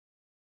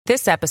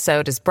This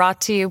episode is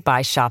brought to you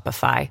by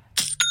Shopify.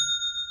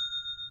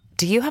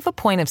 Do you have a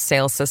point of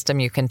sale system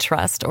you can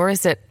trust, or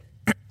is it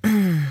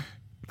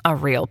a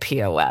real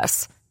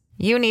POS?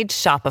 You need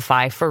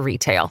Shopify for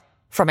retail.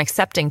 From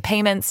accepting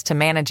payments to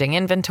managing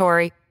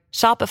inventory,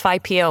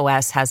 Shopify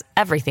POS has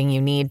everything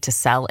you need to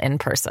sell in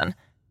person.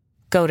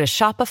 Go to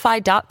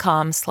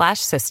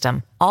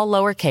shopify.com/system, all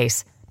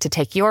lowercase, to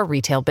take your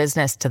retail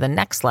business to the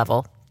next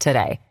level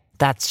today.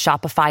 That's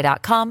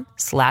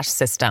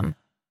shopify.com/system.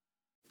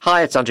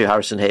 Hi, it's Andrew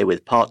Harrison here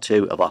with part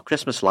 2 of our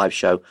Christmas live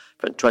show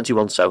from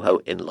 21 Soho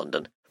in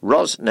London.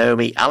 Ros,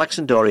 Naomi, Alex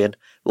and Dorian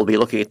will be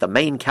looking at the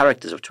main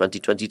characters of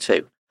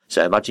 2022.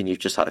 So imagine you've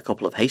just had a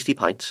couple of hasty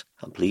pints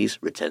and please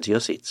return to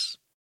your seats.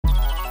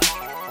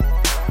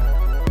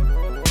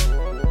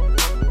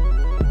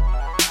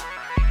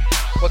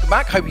 Welcome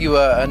back. Hope you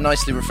are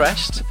nicely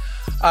refreshed.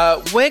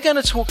 We're going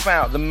to talk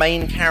about the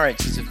main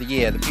characters of the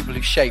year, the people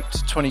who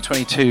shaped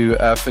 2022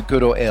 for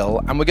good or ill,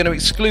 and we're going to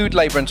exclude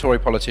Labour and Tory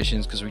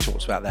politicians because we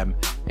talked about them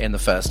in the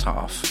first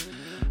half.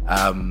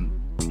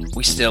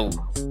 We still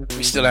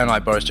don't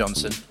like Boris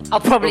Johnson.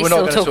 I'll probably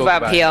still talk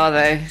about PR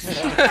though.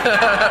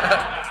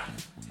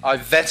 I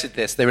vetted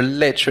this. There are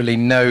literally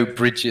no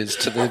bridges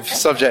to the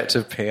subject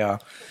of PR.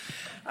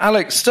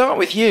 Alex, start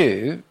with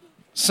you.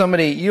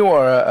 You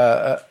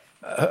are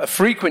a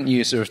frequent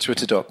user of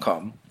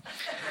Twitter.com.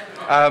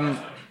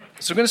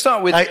 So we're going to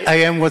start with...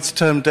 I am what's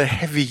termed a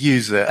heavy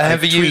user. I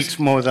tweet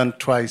more than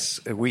twice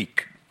a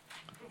week.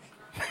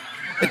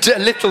 A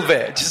little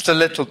bit, just a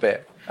little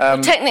bit.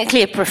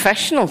 Technically a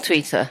professional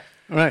tweeter.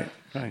 Right.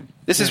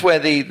 This is where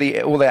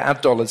all their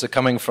ad dollars are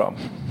coming from.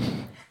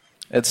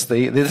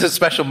 There's a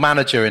special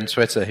manager in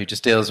Twitter who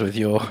just deals with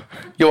your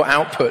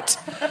output.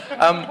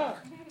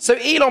 So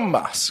Elon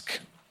Musk,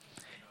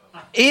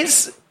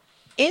 is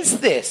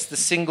this the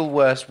single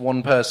worst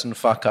one-person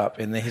fuck-up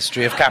in the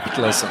history of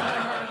capitalism?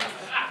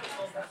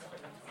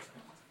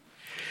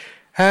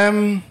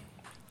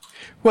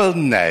 Well,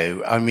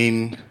 no. I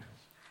mean...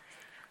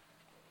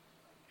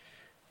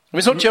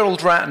 it's not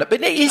Gerald Ratner,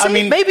 but maybe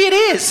it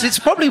is. It's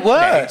probably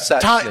worse,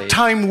 actually.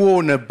 Time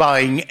Warner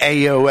buying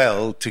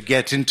AOL to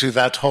get into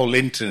that whole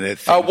internet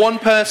thing. One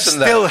person,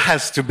 though. Still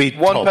has to be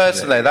one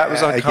person, though. That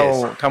was our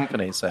whole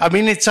company. So. I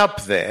mean, it's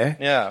up there.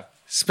 Yeah.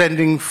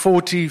 Spending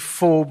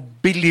 $44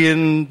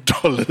 billion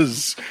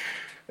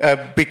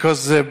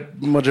because the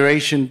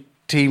moderation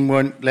team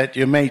won't let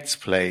your mates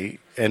play,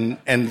 and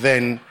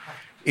then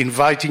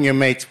inviting your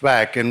mates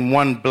back, and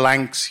one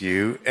blanks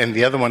you, and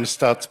the other one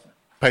starts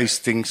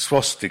posting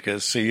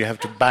swastikas, so you have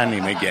to ban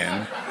him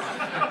again.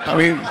 I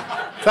mean,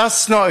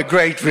 that's not a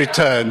great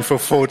return for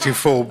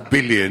 $44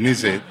 billion,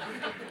 is it?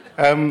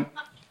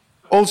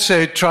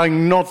 Also,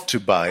 trying not to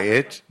buy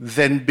it,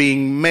 then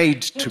being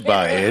made to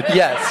buy it.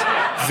 Yes.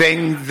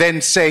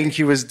 Then saying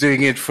he was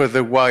doing it for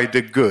the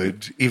wider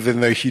good, even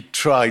though he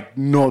tried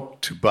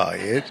not to buy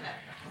it.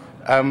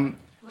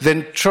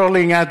 Then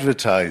trolling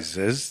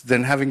advertisers,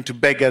 then having to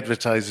beg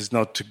advertisers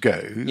not to go,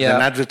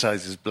 then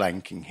advertisers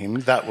blanking him.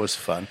 That was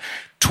fun.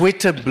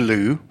 Twitter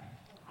Blue.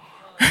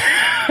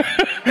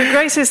 The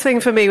greatest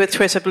thing for me with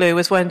Twitter Blue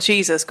was when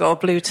Jesus got a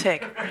blue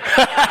tick.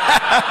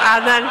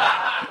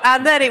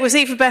 And then it was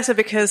even better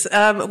because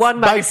one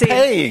magazine... By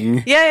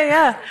paying?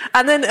 Yeah.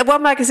 And then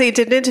one magazine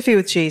did an interview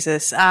with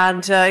Jesus,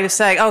 and he was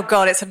saying, oh,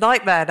 God, it's a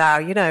nightmare now.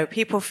 You know,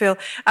 people feel...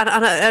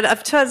 And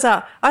it turns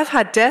out I've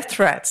had death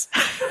threats.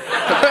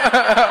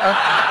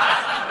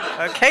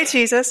 Okay,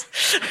 Jesus.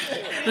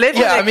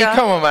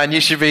 Come on, man.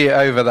 You should be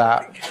over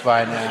that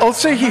by now.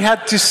 Also, he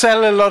had to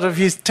sell a lot of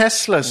his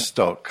Tesla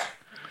stock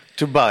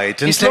to buy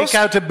it and take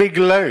out a big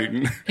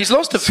loan. He's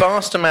lost a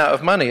vast amount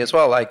of money as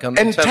well.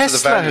 And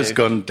Tesla has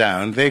gone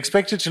down. They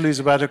expected to lose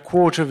about a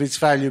quarter of its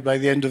value by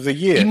the end of the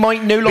year. He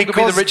might no longer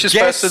be the richest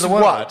person in the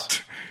world.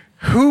 What?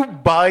 Who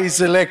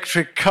buys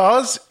electric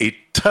cars?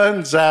 It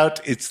turns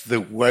out it's the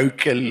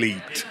woke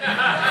elite.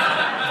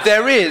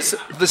 There is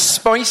the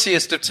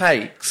spiciest of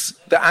takes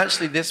that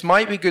actually this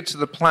might be good for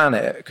the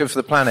planet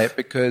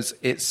because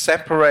it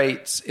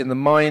separates, in the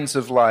minds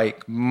of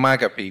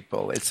MAGA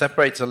people, it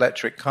separates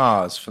electric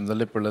cars from the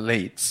liberal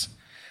elites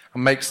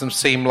and makes them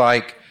seem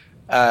like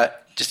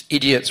just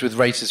idiots with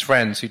racist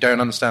friends who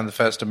don't understand the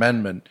First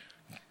Amendment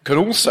could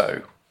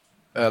also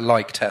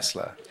like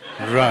Tesla.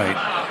 Right.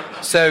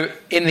 So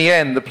in the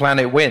end, the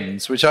planet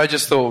wins, which I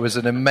just thought was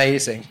an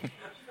amazing...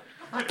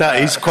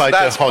 That is quite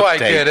a hot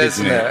take, good,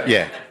 isn't it?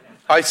 Yeah.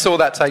 I saw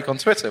that take on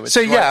Twitter.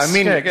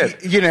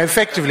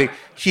 Effectively,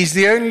 he's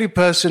the only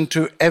person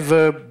to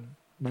ever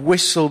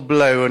whistle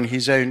blow on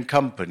his own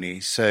company.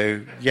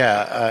 So,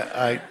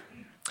 I'd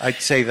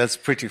say that's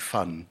pretty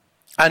fun.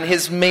 And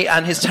his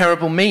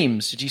terrible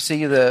memes. Did you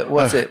see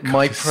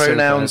my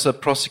pronouns are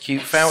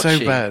prosecute Fauci?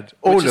 So bad.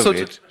 All of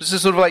it. This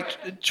is sort of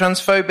like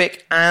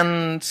transphobic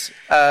and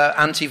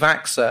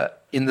anti-vaxxer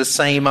in the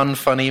same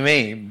unfunny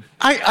meme.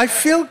 I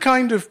feel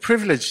kind of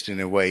privileged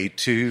in a way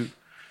to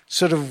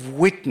sort of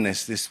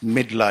witness this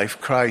midlife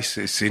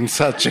crisis in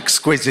such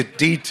exquisite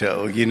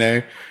detail, you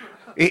know.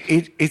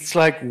 It's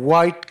like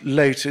White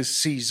Lotus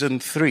season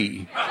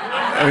 3,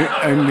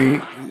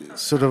 only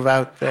sort of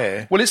out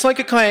there. Well, it's like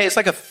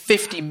a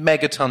 50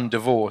 megaton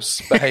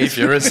divorce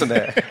behaviour, isn't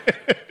it?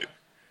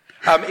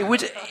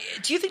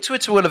 Do you think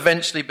Twitter will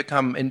eventually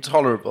become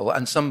intolerable?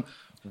 And some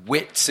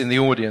wits in the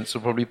audience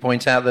will probably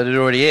point out that it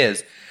already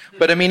is.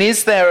 But I mean,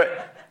 is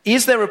there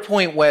a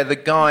point where the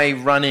guy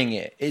running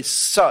it is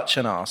such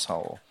an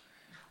arsehole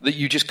that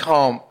you just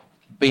can't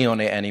be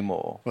on it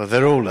anymore? Well,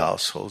 they're all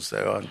assholes,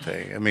 though, aren't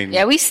they? I mean,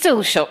 yeah, we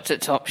still shopped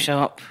at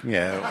Topshop.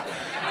 Yeah.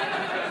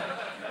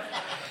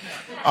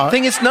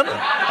 Thing is,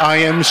 I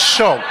am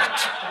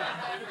shocked.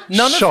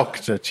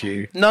 Shocked at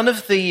you. None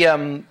of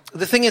the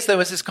thing is, there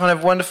was this kind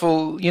of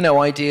wonderful,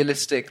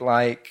 idealistic,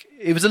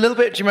 it was a little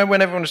bit. Do you remember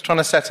when everyone was trying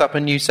to set up a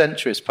new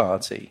centrist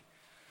party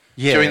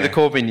during the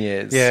Corbyn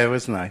years? Yeah, it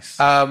was nice.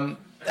 And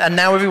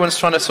now everyone's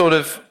trying to sort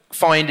of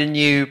find a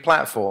new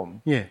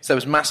platform. Yeah. So it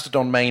was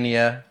Mastodon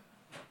Mania.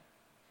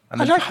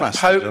 And I like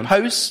Mastodon.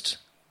 Post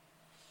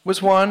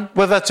was one.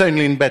 Well, that's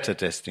only in beta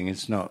testing.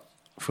 It's not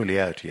fully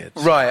out yet.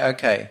 So. Right,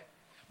 okay.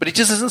 But it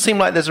just doesn't seem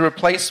like there's a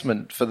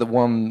replacement for the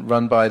one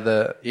run by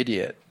the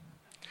idiot.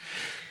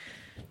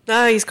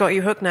 No, he's got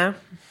you hooked now.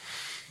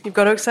 You've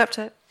got to accept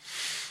it.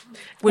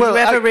 Will you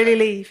ever really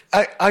leave?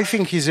 I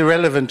think he's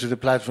irrelevant to the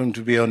platform,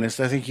 to be honest.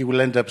 I think he will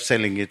end up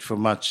selling it for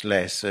much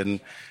less and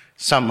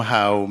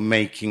somehow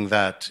making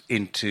that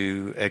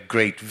into a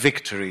great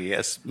victory,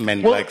 as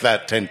men like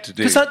that tend to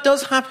do. Because that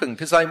does happen.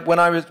 Because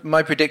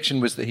my prediction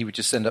was that he would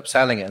just end up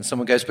selling it, and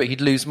someone goes, but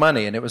he'd lose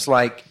money. And it was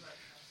like,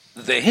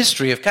 the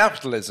history of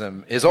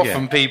capitalism is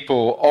often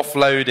people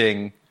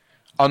offloading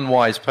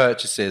unwise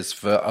purchases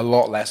for a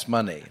lot less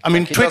money. I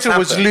mean, Twitter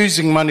was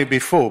losing money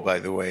before, by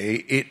the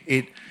way.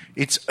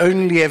 It's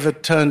only ever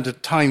turned a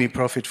tiny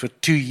profit for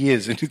 2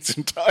 years in its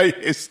entire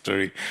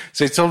history.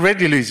 So it's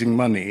already losing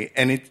money,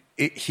 and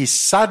he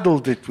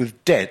saddled it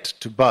with debt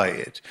to buy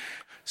it.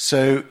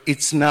 So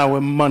it's now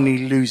a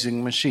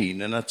money-losing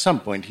machine, and at some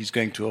point he's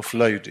going to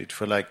offload it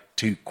for like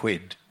 £2.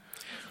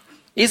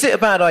 Is it a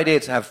bad idea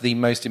to have the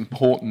most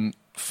important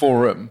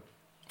forum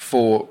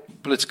for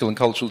political and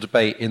cultural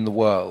debate in the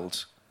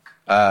world,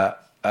 a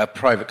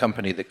private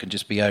company that can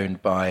just be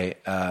owned by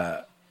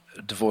a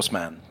divorced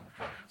man?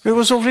 It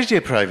was already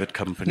a private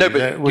company. No,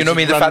 but you know what I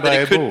mean?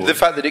 The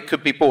fact that it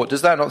could be bought,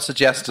 does that not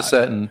suggest a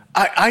certain...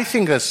 I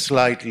think that's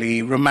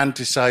slightly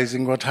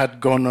romanticising what had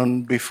gone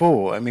on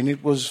before. I mean,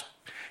 it was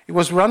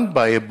run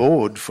by a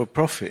board for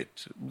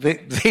profit.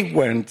 They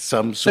weren't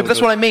some sort of... No, but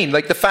that's what I mean.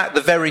 Like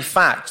the very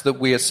fact that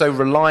we are so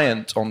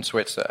reliant on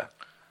Twitter,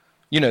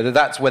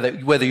 that's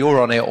whether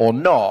you're on it or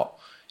not,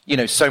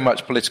 so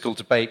much political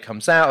debate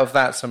comes out of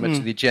that, so much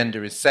of the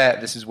agenda is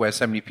set, this is where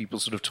so many people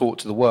sort of talk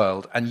to the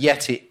world, and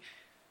yet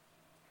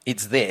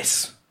it's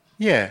this.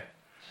 Yeah.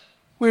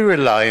 We're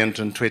reliant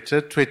on Twitter.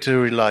 Twitter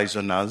relies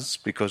on us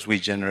because we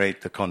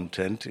generate the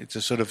content. It's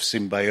a sort of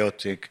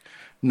symbiotic,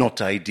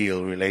 not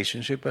ideal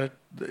relationship, but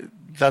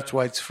that's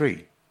why it's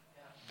free.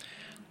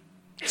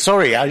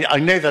 Sorry, I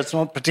know that's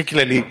not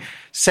particularly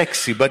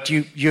sexy, but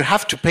you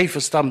have to pay for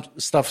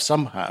stuff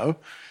somehow,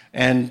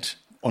 and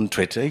on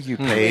Twitter you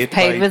pay it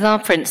by with our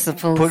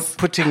principles.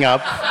 Putting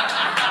up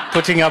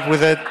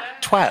with a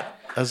twat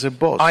as a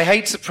boss. I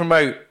hate to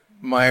promote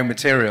my own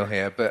material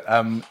here, but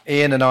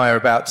Ian and I are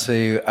about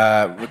to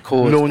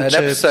record an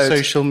episode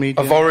social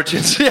media of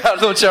Origins. Yeah,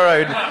 launch our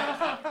own.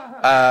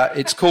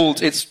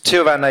 It's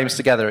two of our names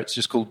together. It's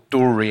just called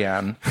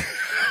Dorian.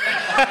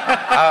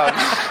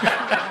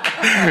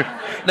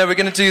 No, we're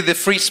going to do the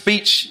freedom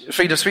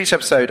of speech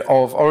episode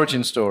of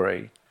Origin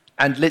Story,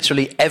 and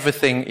literally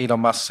everything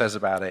Elon Musk says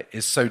about it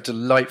is so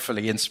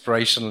delightfully,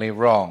 inspirationally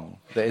wrong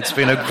that it's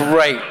been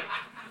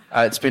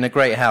a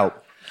great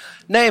help.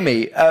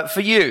 Naomi,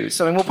 for you,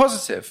 something more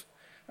positive.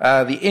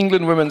 The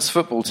England women's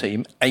football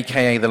team,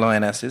 a.k.a. the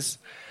Lionesses,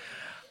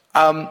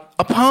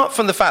 apart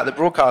from the fact that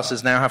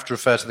broadcasters now have to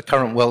refer to the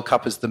current World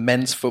Cup as the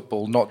men's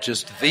football, not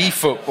just the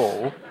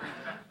football,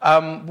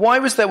 why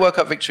was their World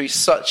Cup victory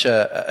such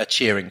a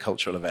cheering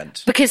cultural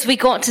event? Because we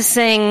got to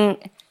sing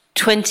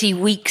 20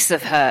 weeks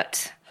of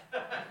hurt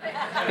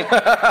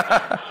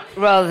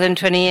rather than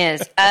 20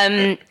 years.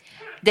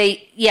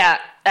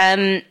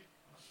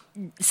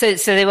 So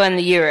they won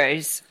the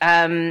Euros.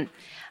 And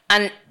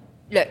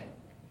look,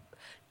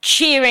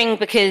 cheering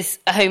because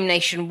a home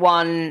nation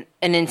won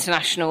an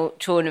international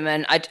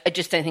tournament, I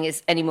just don't think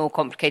it's any more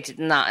complicated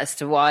than that as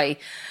to why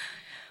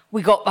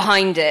we got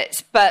behind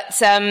it. But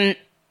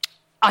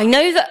I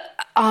know that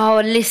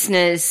our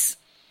listeners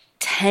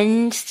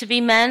tend to be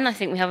men. I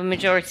think we have a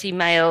majority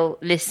male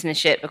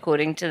listenership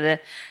according to the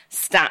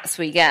stats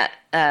we get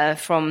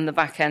from the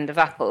back end of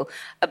Apple.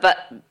 But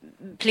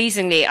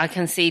pleasingly, I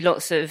can see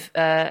lots of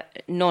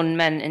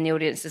non-men in the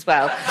audience as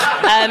well.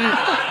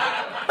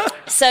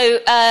 So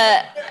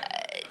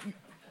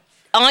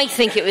I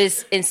think it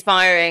was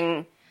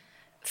inspiring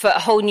for a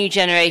whole new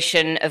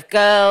generation of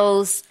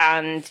girls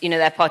and,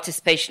 their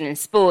participation in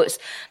sports.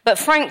 But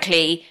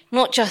frankly,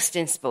 not just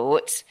in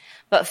sport,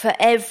 but for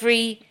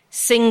every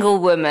single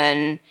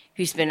woman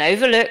who's been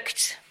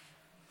overlooked,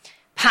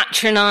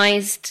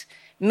 patronised,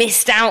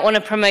 missed out on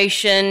a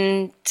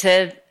promotion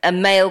to a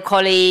male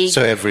colleague,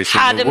 So every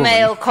had a single woman.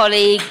 male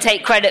colleague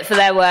take credit for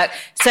their work.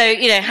 So,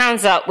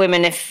 hands up,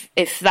 women,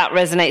 if that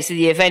resonates with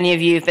you, if any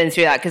of you have been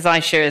through that, because I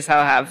sure as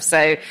hell have.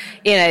 So,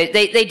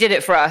 they did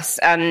it for us,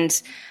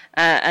 and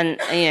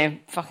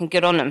fucking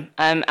good on them.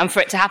 And for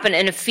it to happen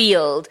in a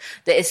field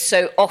that is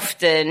so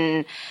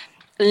often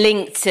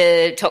linked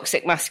to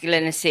toxic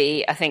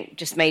masculinity, I think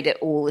just made it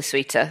all the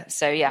sweeter.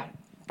 So, yeah,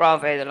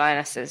 bravo, the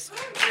Lionesses.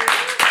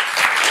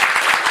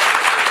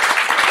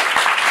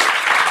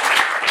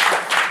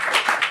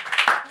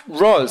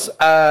 Ros,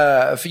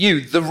 for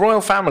you, the royal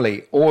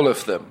family, all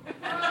of them.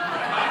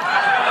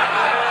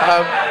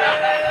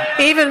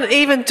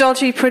 Even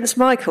dodgy Prince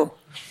Michael.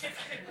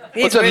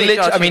 He's really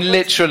dodgy.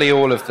 Literally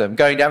all of them,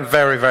 going down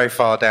very, very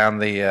far down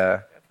the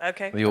order.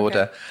 Okay.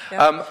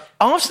 Yeah.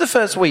 After the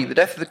first week, the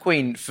death of the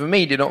Queen, for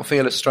me, did not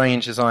feel as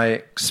strange as I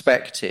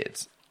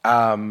expected.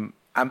 And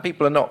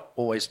people are not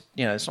always,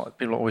 it's not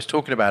people are always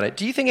talking about it.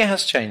 Do you think it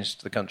has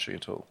changed the country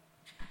at all?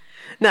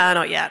 No,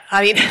 not yet.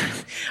 I mean,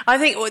 I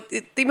think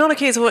the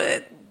monarchy is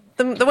the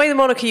way the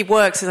monarchy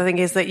works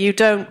is that you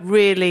don't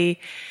really,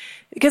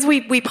 because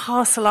we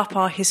parcel up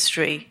our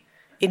history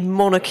in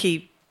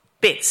monarchy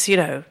bits.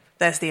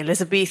 There's the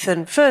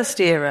Elizabethan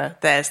first era,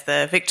 there's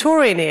the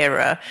Victorian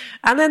era,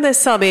 and then there's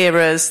some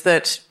eras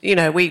that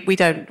we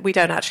don't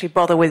actually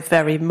bother with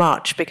very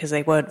much because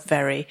they weren't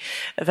very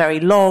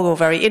long or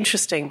very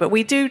interesting. But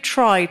we do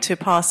try to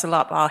parcel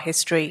up our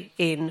history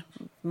in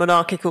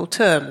monarchical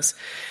terms.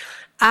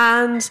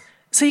 And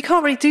so you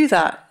can't really do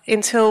that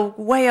until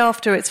way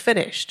after it's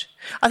finished.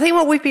 I think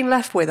what we've been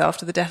left with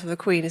after the death of the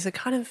Queen is a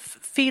kind of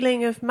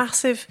feeling of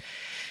massive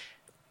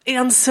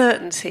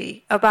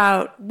uncertainty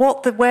about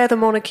where the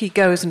monarchy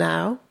goes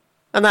now.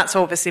 And that's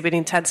obviously been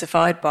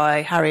intensified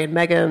by Harry and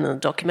Meghan and the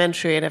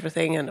documentary and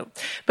everything.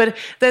 But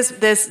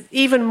there's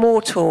even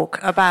more talk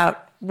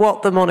about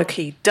what the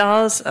monarchy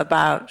does,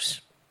 about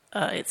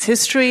its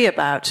history,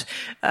 about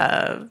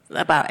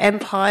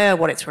empire,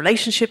 what its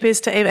relationship is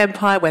to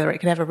empire, whether it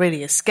can ever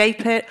really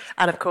escape it,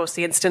 and of course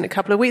the incident a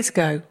couple of weeks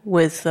ago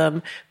with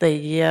the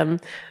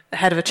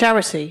head of a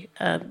charity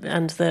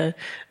and the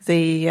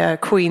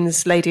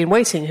Queen's lady in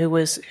waiting who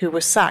was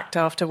sacked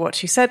after what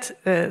she said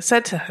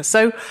to her.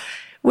 So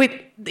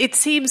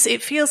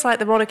it feels like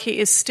the monarchy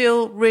is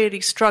still really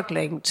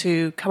struggling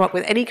to come up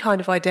with any kind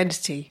of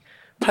identity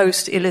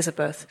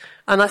post-Elizabeth,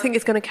 and I think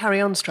it's going to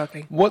carry on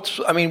struggling.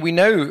 We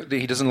know that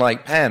he doesn't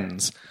like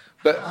pens,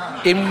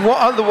 but in what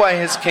other way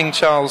has King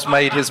Charles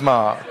made his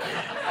mark?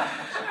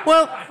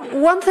 Well,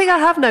 one thing I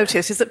have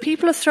noticed is that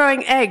people are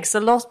throwing eggs a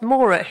lot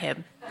more at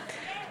him.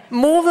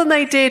 More than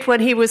they did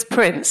when he was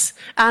prince.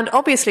 And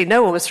obviously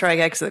no one was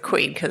throwing eggs at the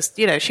Queen because,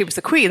 she was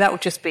the Queen. That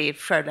would just be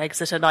throwing eggs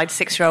at a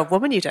 96-year-old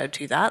woman. You don't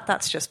do that.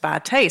 That's just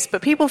bad taste.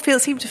 But people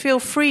seem to feel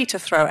free to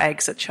throw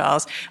eggs at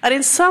Charles. And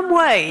in some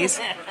ways,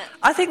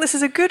 I think this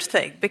is a good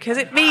thing because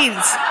it means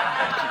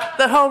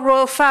the whole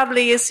royal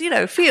family is,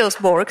 feels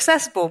more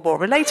accessible, more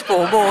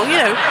relatable, more,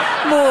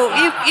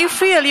 you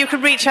feel you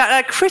can reach out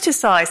and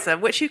criticise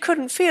them, which you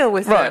couldn't feel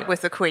with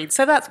the Queen.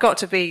 So that's got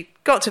to be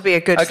a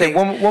good thing.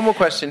 Okay, one more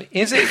question.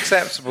 Is it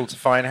acceptable to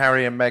find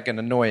Harry and Meghan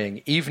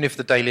annoying, even if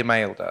the Daily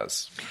Mail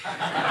does?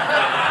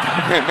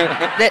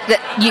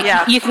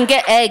 You can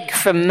get egg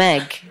from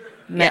Meg.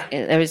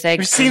 There is egg.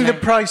 We've seen the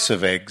price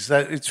of eggs.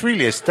 It's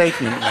really a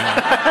statement now.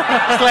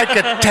 It's like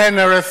a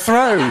tenner a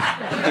throw.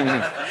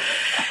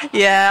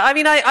 Yeah,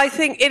 I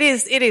think it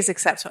is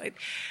acceptable.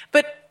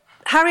 But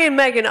Harry and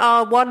Meghan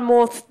are one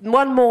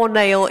more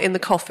nail in the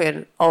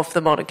coffin of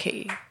the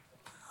monarchy.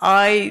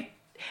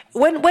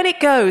 When it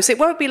goes, it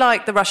won't be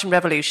like the Russian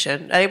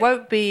Revolution, and it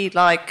won't be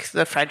like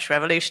the French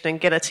Revolution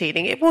and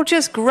guillotining. It will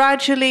just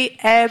gradually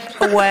ebb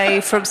away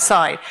from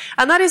sight.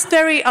 And that is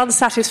very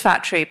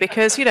unsatisfactory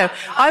because,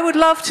 I would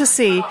love to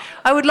see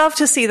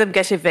them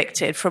get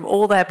evicted from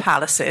all their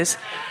palaces.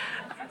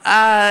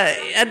 But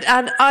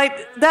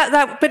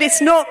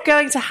it's not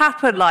going to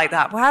happen like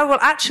that. What will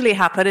actually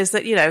happen is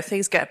that,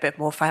 things get a bit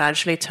more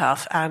financially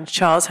tough and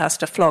Charles has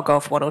to flog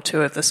off one or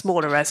two of the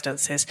smaller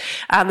residences.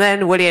 And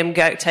then William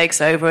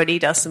takes over and he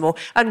does some more.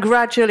 And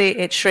gradually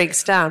it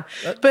shrinks down.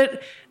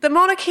 But the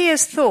monarchy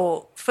has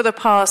thought for the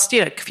past,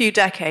 few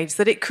decades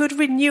that it could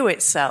renew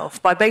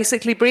itself by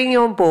basically bringing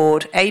on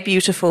board a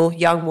beautiful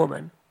young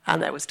woman. And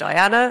there was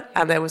Diana,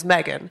 and there was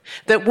Meghan,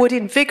 that would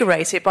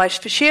invigorate it by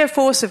sheer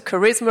force of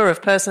charisma,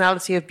 of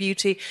personality, of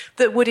beauty,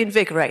 that would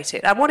invigorate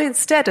it. And what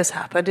instead has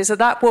happened is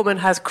that woman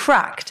has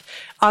cracked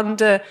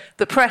under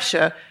the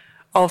pressure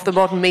of the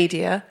modern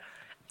media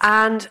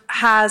and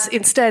has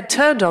instead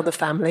turned on the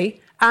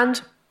family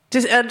and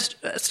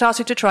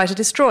started to try to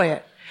destroy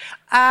it.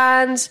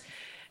 And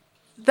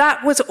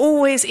that was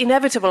always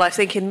inevitable, I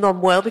think, in the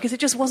modern world, because it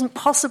just wasn't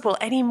possible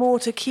anymore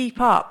to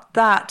keep up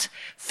that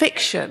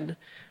fiction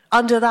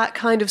under that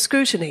kind of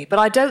scrutiny. But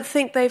I don't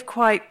think they've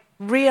quite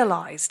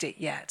realised it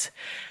yet.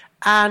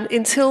 And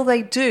until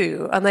they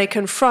do, and they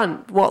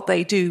confront what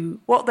they do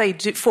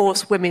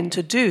force women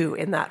to do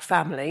in that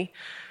family,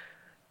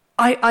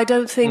 I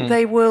don't think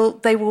they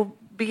will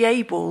be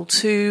able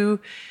to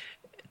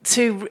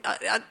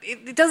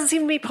it doesn't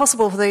seem to be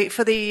possible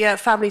for the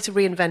family to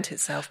reinvent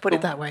itself. Put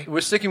it that way.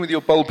 We're sticking with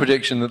your bold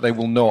prediction that they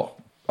will not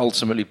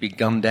ultimately be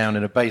gunned down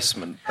in a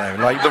basement, though,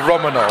 like the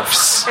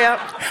Romanovs. Yep.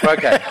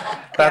 Okay,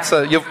 that's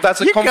a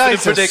confident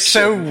guys are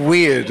prediction. so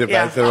weird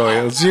about the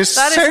Royals. You're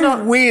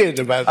so weird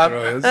about the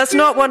Royals. That's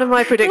not one of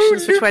my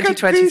predictions for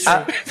 2023.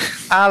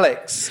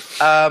 Alex,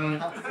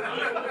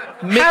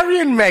 Harry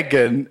and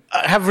Meghan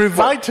have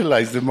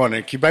revitalised the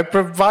monarchy by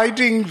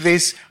providing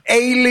this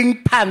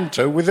ailing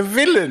panto with a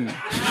villain.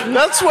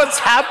 That's what's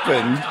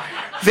happened.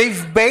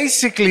 They've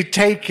basically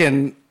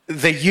taken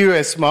the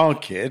US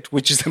market,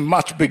 which is a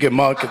much bigger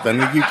market than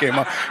the UK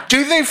market.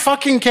 Do they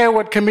fucking care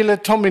what Camilla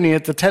Tominey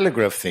at the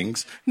Telegraph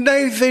thinks?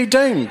 No, they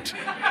don't.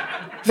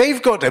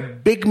 They've got a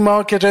big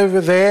market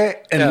over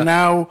there, and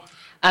now...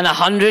 And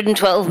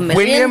 $112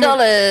 million.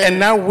 And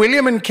now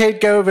William and Kate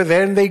go over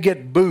there and they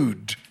get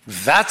booed.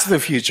 That's the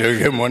future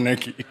of your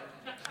monarchy.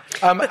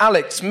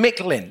 Alex,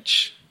 Mick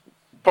Lynch,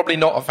 probably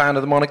not a fan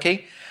of the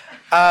monarchy.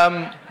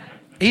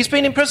 He's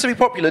been impressively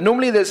popular.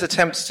 Normally there's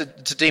attempts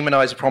to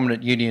demonise a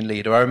prominent union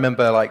leader. I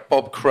remember like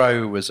Bob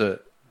Crow was a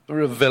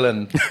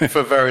villain for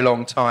a very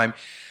long time.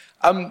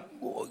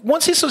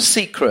 What's his sort of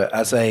secret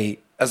as the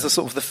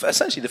sort of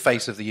essentially the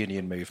face of the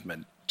union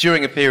movement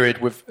during a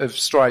period of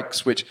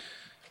strikes which,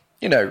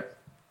 you know,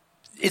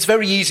 it's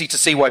very easy to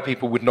see why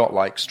people would not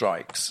like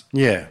strikes.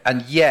 Yeah.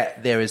 And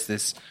yet there is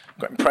this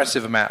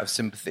impressive amount of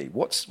sympathy.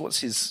 What's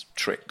his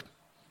trick?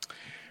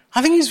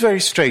 I think he's very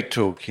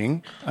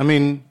straight-talking. I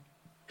mean,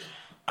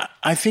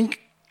 I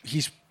think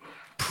he's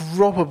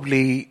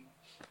probably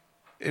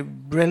a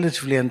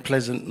relatively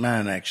unpleasant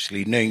man,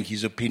 actually, knowing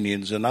his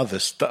opinions on other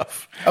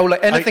stuff. Oh,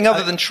 like anything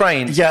other than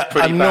trains is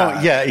pretty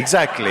bad. Yeah,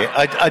 exactly.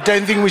 I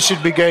don't think we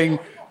should be going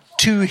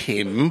to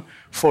him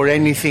for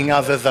anything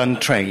other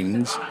than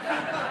trains.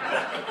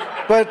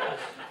 But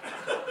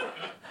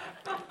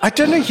I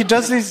don't know, he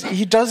does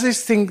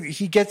this thing,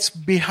 he gets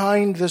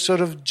behind the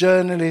sort of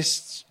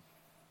journalist's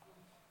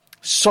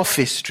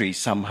sophistry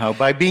somehow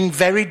by being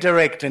very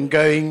direct and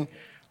going,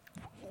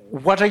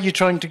 what are you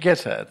trying to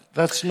get at?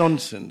 That's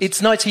nonsense. It's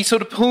nice. He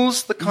sort of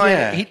pulls the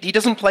kind of... He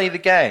doesn't play the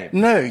game.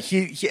 No,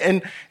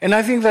 and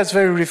I think that's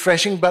very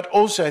refreshing, but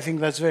also I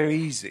think that's very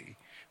easy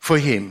for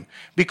him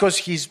because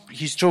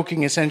he's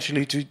talking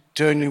essentially to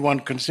only one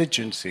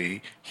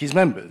constituency, his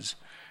members.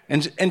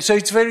 And so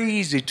it's very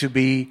easy to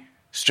be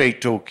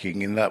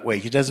straight-talking in that way.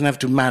 He doesn't have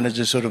to manage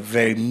a sort of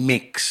very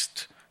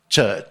mixed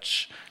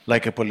church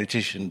like a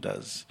politician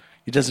does.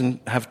 He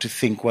doesn't have to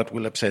think what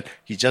will upset.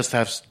 He just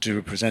has to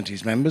represent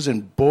his members,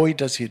 and boy,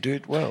 does he do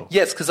it well.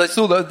 Yes, because I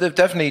saw that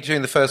definitely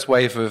during the first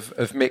wave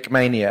of Mick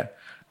Mania,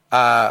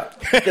 there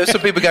were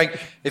some people going,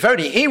 if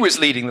only he was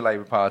leading the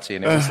Labour Party.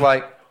 And it was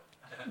like,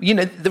 you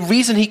know, the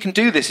reason he can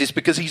do this is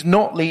because he's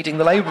not leading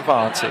the Labour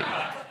Party.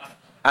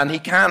 And he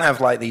can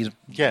have like these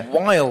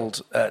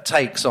wild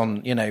takes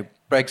on, you know,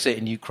 Brexit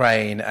in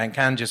Ukraine and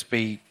can just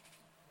be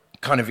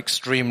kind of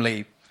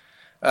extremely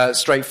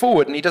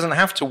straightforward. And he doesn't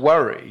have to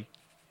worry.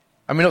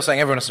 I'm not saying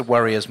everyone has to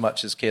worry as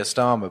much as Keir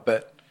Starmer,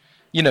 but,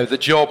 you know, the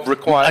job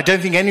requires... I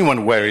don't think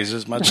anyone worries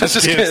as much as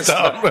Keir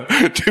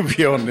Starmer, to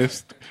be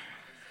honest.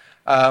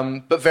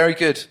 But very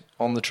good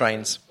on the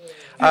trains.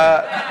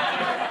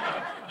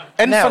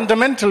 And now,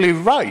 fundamentally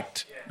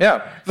right.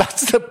 Yeah.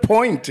 That's the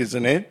point,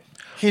 isn't it?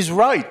 He's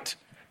right.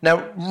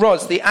 Now,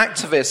 Ros, the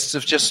activists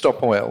of Just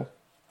Stop Oil,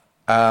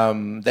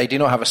 they do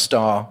not have a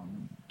star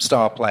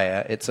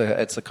player. It's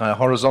a kind of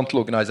horizontal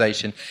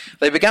organisation.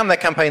 They began their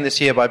campaign this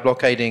year by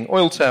blockading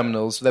oil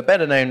terminals. They're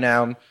better known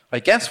now, I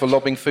guess, for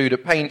lobbying food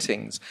at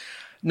paintings.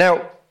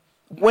 Now,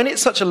 when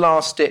it's such a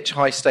last-ditch,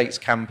 high-stakes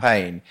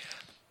campaign,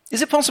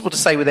 is it possible to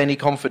say with any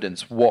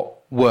confidence what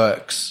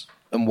works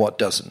and what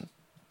doesn't?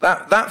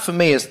 That for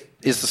me, is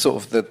the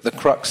sort of the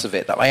crux of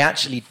it, that I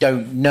actually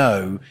don't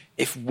know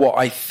if what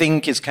I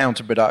think is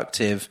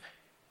counterproductive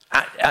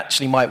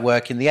actually might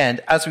work in the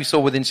end. As we saw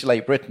with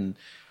Insulate Britain,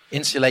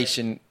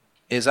 insulation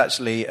is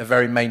actually a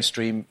very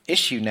mainstream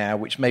issue now,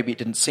 which maybe it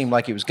didn't seem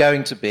like it was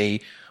going to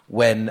be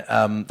when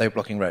they were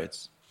blocking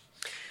roads.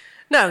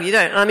 No, you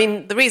don't. I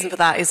mean, the reason for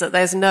that is that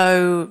there's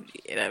no,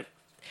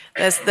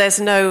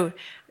 there's no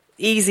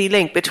easy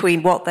link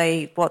between what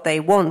they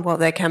want, what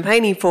they're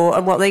campaigning for,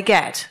 and what they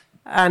get.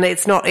 And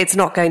it's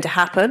not going to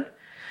happen.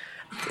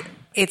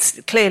 It's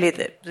clearly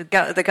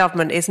that the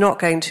government is not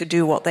going to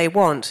do what they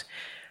want.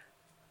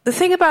 The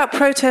thing about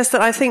protests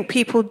that I think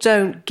people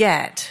don't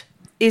get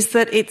is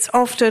that it's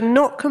often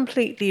not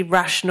completely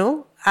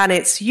rational, and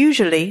it's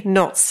usually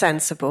not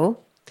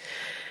sensible.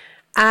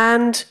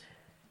 And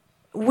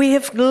we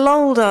have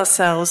lulled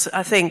ourselves,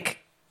 I think,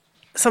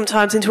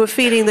 sometimes into a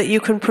feeling that you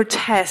can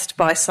protest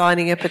by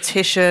signing a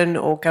petition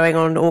or going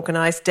on an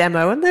organised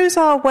demo, and those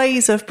are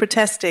ways of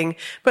protesting,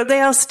 but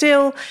they are,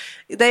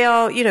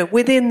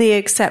 within the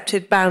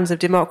accepted bounds of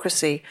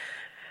democracy.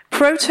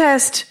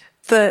 Protest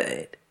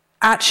that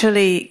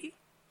actually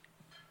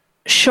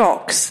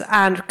shocks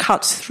and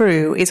cuts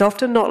through is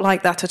often not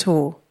like that at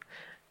all.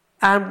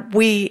 And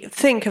we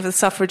think of the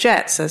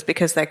suffragettes as,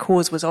 because their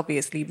cause was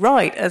obviously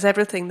right, as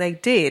everything they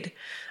did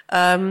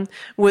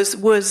was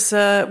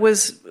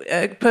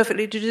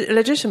perfectly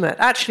legitimate.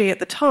 Actually, at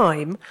the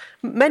time,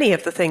 many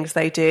of the things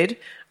they did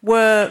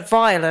were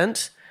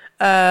violent.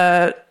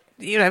 Arson,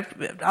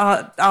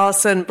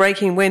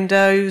 breaking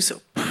windows,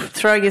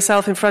 throwing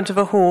yourself in front of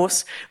a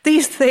horse.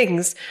 These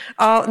things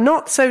are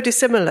not so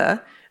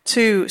dissimilar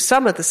to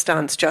some of the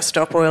stunts Just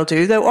Stop Oil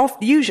do, though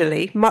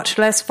usually much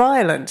less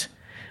violent.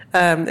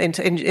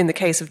 In the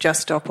case of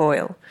Just Stop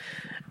Oil.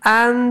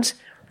 And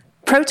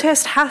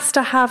protest has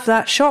to have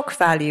that shock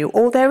value,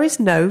 or there is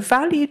no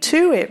value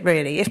to it,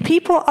 really. If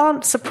people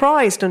aren't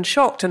surprised and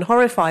shocked and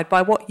horrified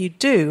by what you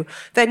do,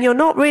 then you're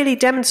not really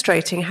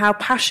demonstrating how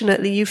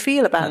passionately you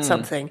feel about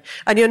something.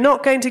 And you're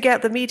not going to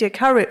get the media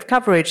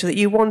coverage that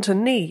you want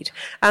and need.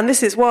 And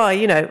this is why,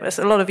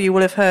 a lot of you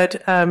will have heard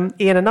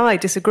Ian and I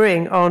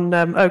disagreeing on,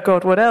 oh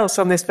God, what else,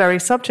 on this very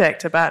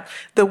subject about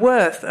the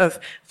worth of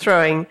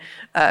throwing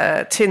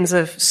tins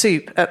of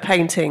soup at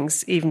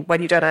paintings, even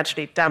when you don't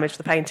actually damage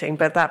the painting,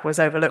 but that was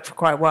overlooked for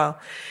quite a while.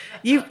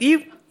 You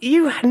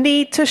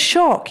need to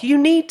shock. You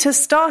need to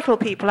startle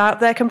people out of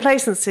their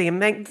complacency and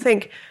make them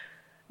think,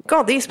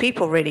 God, these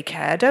people really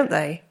care, don't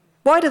they?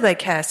 Why do they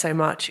care so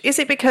much? Is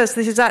it because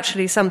this is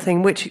actually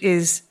something which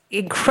is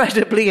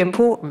incredibly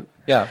important?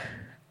 Yeah.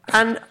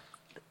 And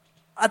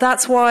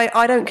that's why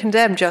I don't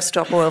condemn Just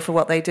Stop Oil for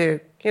what they do.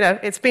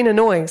 It's been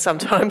annoying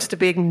sometimes to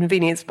be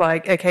inconvenienced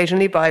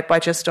occasionally by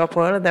Just Stop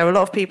Oil, and there are a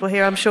lot of people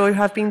here, I'm sure, who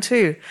have been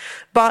too.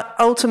 But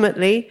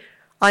ultimately,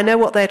 I know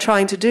what they're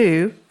trying to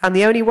do, and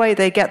the only way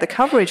they get the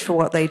coverage for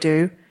what they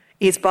do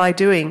is by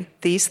doing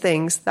these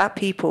things that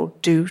people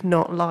do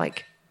not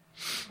like.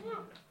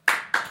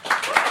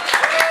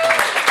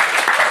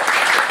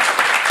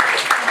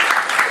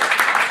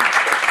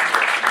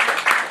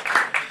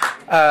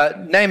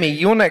 Naomi,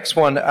 your next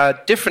one,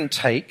 different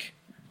take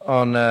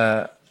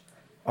on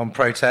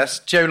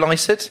protest. Joe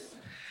Lycett,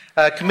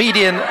 a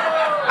comedian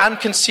and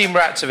consumer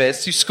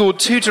activist who scored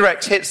 2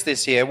 direct hits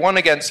this year, one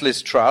against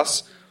Liz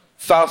Truss,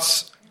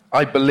 thus,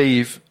 I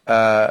believe,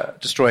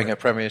 destroying her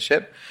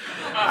premiership,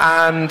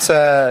 and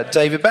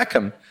David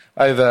Beckham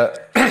over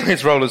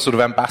his role as sort of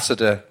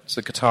ambassador to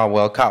the Qatar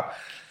World Cup.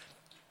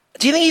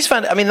 Do you think he's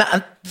found...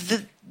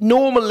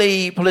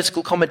 normally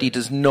political comedy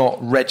does not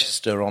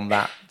register on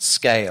that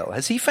scale.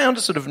 Has he found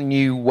a sort of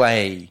new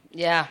way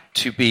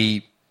to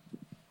be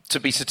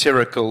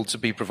satirical, to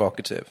be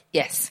provocative?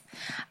 Yes.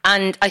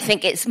 And I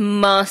think it's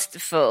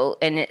masterful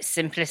in its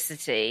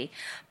simplicity,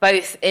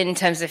 both in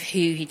terms of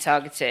who he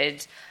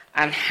targeted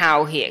and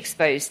how he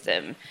exposed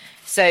them.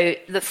 So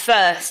the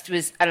first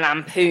was a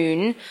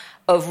lampoon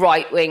of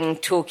right-wing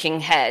talking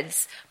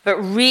heads, but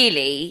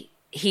really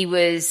he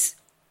was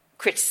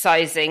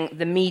criticising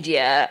the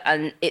media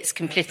and its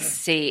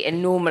complicity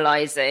in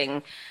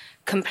normalising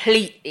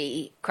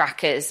completely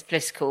crackers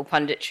political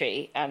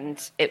punditry. And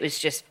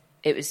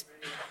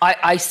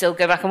I still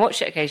go back and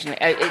watch it occasionally.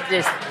 It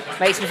just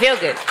makes me feel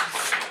good.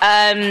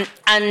 And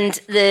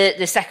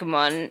the second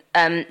one,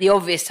 the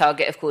obvious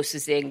target, of course,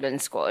 was the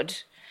England squad.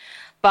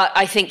 But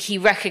I think he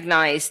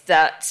recognised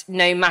that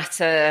no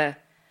matter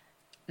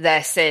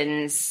their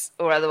sins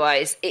or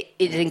otherwise, it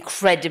is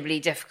incredibly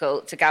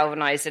difficult to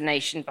galvanise a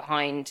nation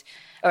behind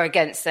or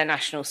against their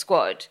national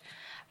squad.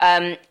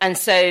 And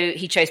so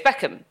he chose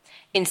Beckham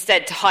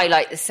instead to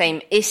highlight the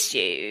same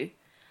issue,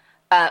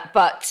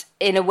 but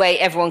in a way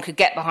everyone could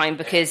get behind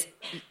because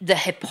the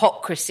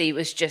hypocrisy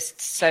was just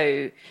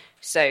so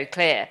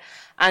clear.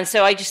 And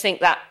so I just think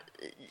that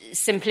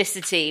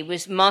simplicity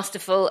was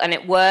masterful and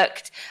it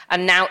worked,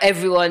 and now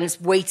everyone's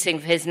waiting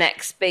for his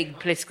next big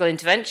political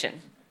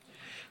intervention.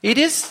 It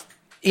is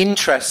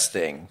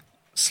interesting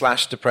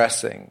 /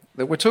 depressing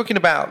that we're talking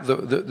about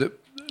the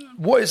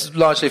what is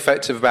largely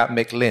effective about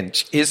Mick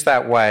Lynch is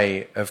that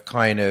way of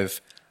kind of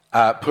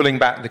pulling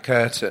back the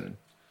curtain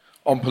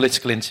on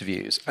political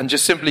interviews and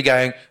just simply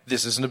going,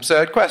 this is an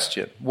absurd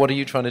question. What are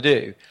you trying to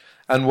do?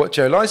 And what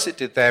Joe Lycett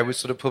did there was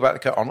sort of pull back the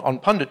curtain on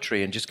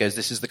punditry and just goes,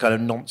 this is the kind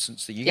of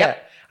nonsense that you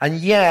get.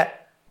 And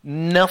yet,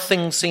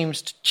 nothing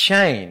seems to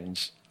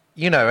change.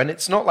 And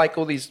it's not like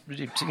all these,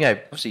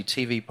 obviously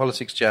TV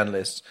politics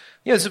journalists,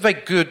 there's a very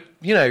good,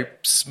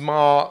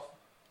 smart,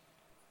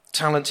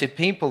 talented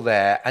people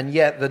there, and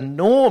yet the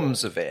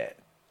norms of it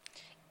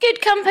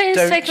good campaigns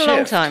take a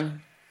long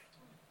time.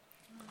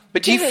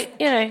 But do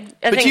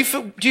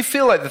you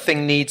feel like the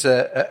thing needs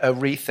a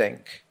rethink?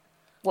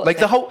 What like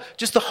thing?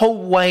 the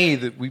whole way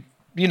that we,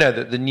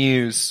 that the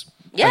news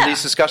and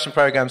these discussion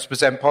programs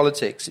present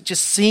politics. It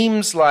just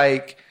seems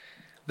like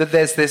that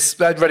there's this.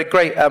 I read a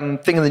great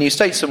thing in the New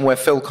Statesman where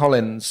Phil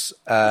Collins,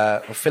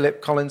 or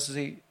Philip Collins, is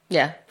he?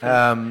 Yeah.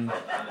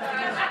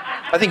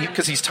 I think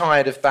because he's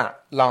tired of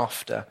that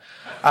laughter.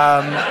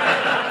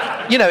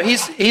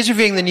 He's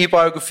reviewing the new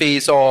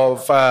biographies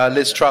of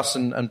Liz Truss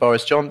and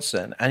Boris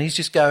Johnson, and he's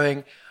just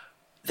going,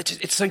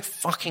 it's so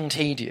fucking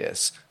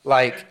tedious,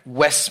 like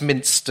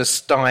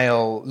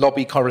Westminster-style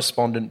lobby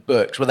correspondent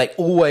books where they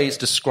always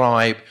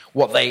describe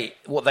what they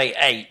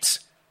ate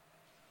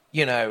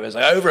you know, it was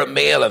like over a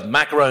meal of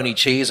macaroni,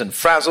 cheese, and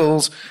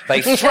frazzles.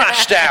 They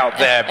thrashed out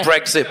their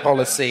Brexit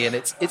policy, and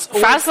it's always,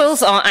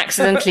 Frazzles are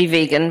accidentally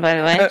vegan, by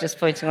the way. Just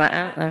pointing that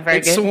out. They're very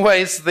it's good.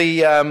 always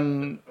the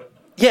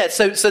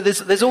So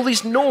there's all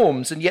these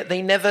norms, and yet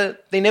they never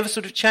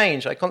sort of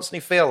change. I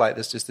constantly feel like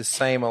there's just this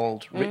same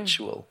old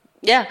ritual.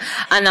 Yeah,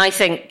 and I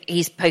think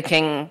he's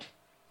poking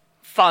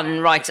fun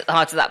right at the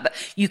heart of that. But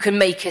you can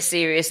make a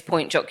serious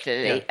point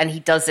jocularly, and he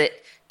does it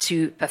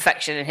to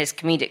perfection, and his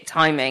comedic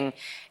timing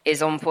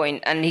is on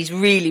point, and he's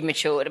really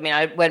matured. I mean,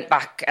 I went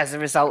back as a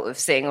result of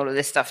seeing all of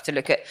this stuff to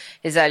look at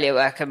his earlier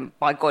work, and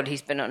by God,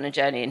 he's been on a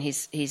journey, and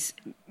he's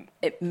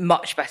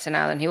much better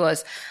now than he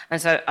was.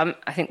 And so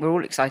I think we're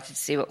all excited to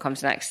see what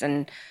comes next,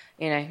 and,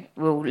 you know,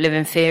 we'll live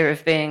in fear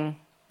of being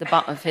the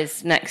butt of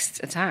his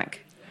next attack.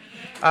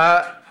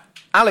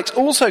 Alex,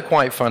 also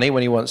quite funny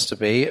when he wants to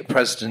be,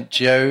 President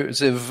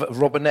Joseph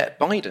Robinette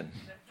Biden.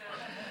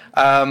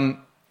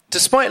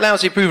 Despite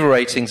lousy approval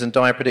ratings and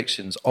dire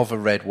predictions of a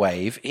red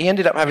wave, he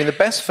ended up having the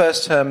best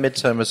first-term,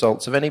 midterm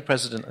results of any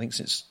president, I think,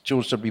 since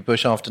George W.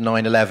 Bush after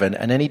 9/11,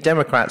 and any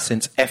Democrat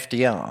since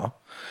FDR.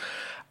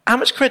 How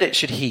much credit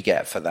should he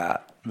get for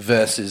that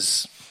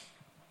versus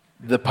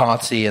the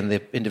party and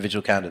the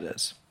individual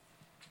candidates?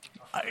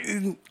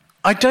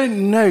 I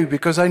don't know,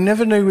 because I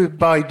never know with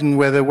Biden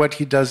whether what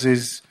he does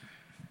is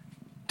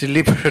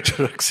deliberate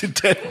or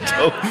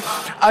accidental.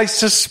 I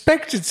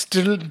suspect it's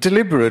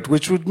deliberate,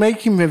 which would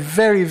make him a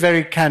very,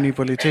 very canny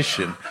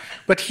politician.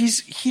 But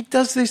he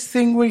does this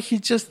thing where he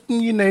just,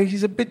 you know,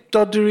 he's a bit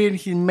doddery, and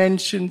he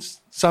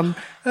mentions some,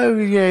 oh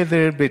yeah,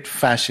 they're a bit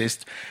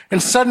fascist.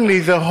 And suddenly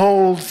the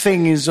whole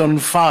thing is on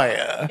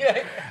fire.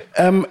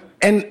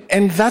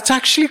 And that's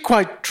actually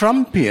quite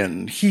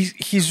Trumpian.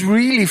 He's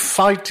really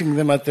fighting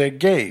them at their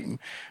game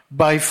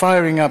by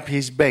firing up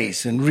his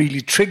base and really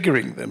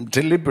triggering them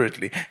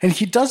deliberately. And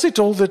he does it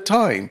all the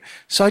time.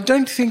 So I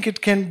don't think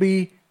it can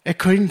be a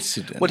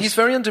coincidence. Well, he's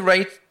very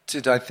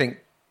underrated, I think,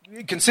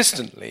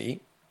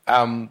 consistently,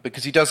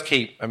 because he does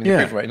keep, I mean, the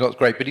approval rating is not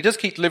great, but he does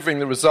keep delivering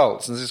the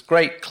results. And there's this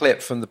great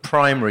clip from the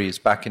primaries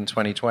back in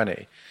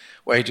 2020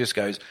 where he just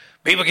goes,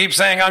 people keep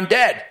saying I'm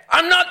dead.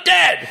 I'm not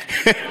dead.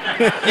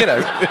 You know,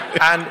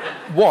 and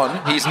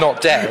one, he's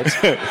not dead.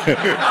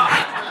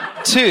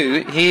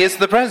 Two, he is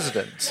the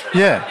president.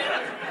 Yeah.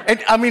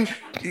 And I mean,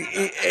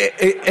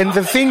 and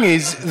the thing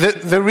is,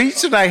 the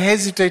reason I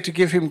hesitate to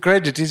give him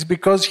credit is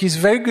because he's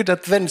very good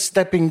at then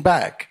stepping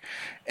back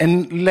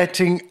and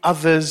letting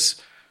others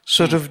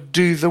sort of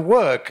do the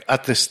work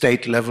at the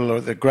state level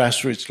or the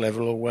grassroots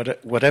level or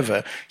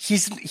whatever.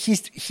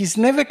 He's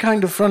never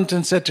kind of front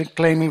and center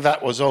claiming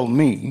that was all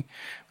me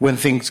when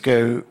things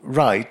go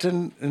right,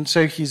 and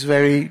so he's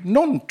very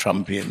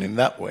non-Trumpian in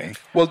that way.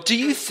 Well, do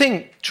you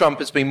think Trump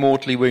has been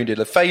mortally wounded?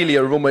 A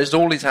failure of almost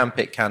all his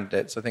hand-picked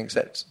candidates, I think,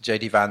 except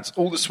J.D. Vance,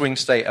 all the swing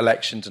state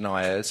election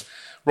deniers,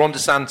 Ron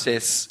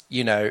DeSantis,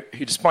 you know,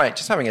 who despite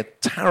just having a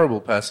terrible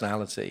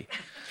personality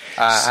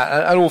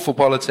and awful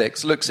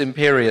politics, looks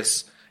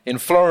imperious in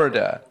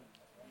Florida.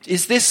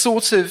 Is this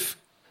sort of,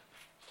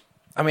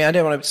 I mean, I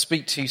don't want to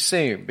speak too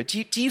soon, but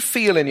do you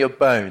feel in your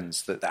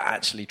bones that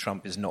actually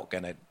Trump is not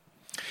going to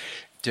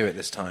do it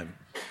this time?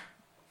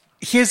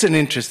 Here's an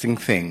interesting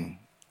thing.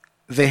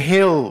 The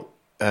Hill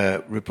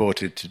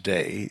reported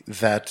today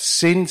that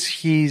since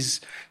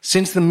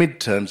the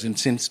midterms and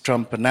since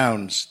Trump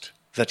announced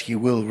that he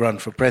will run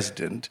for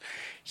president,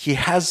 he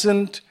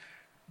hasn't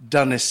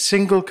done a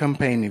single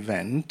campaign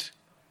event,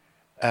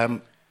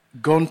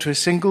 gone to a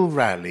single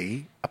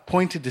rally,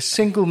 appointed a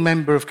single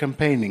member of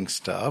campaigning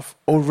staff,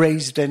 or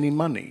raised any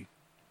money.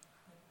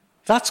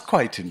 That's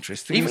quite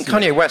interesting. Even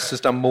Kanye West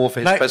has done more for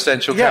his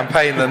presidential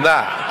campaign than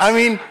that. I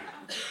mean,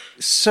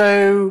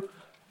 so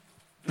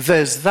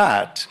there's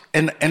that,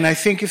 and I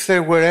think if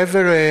there were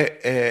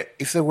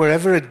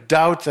ever a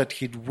doubt that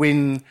he'd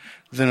win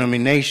the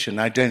nomination,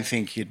 I don't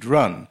think he'd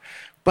run.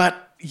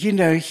 But you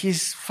know,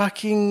 he's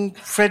fucking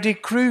Freddy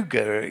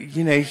Krueger.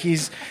 You know,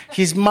 he's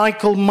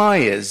Michael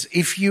Myers.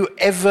 If you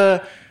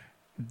ever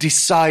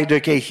decide,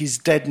 okay, he's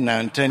dead now,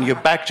 and turn your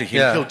back to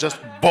him, he'll just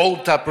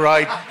bolt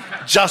upright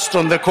just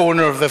on the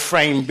corner of the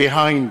frame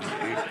behind you.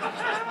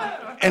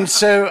 And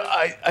so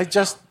I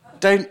just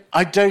don't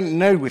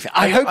know with him.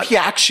 I hope he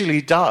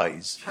actually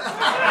dies.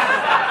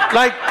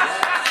 Like,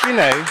 you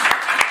know.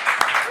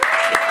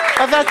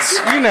 But that's,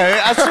 you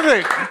know, I sort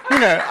of, you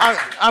know,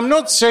 I'm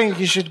not saying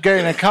he should go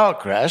in a car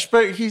crash,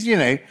 but he's, you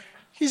know,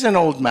 he's an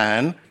old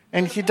man,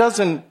 and he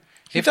doesn't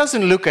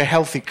look a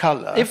healthy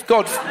colour. If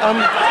God,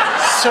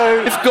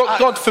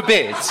 God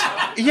forbid.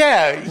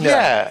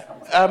 Yeah.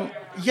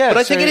 But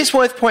I think it is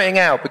worth pointing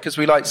out, because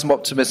we like some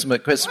optimism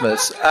at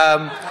Christmas,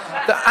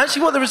 that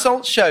actually what the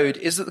results showed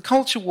is that the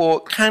culture war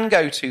can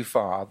go too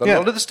far. That a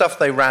lot of the stuff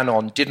they ran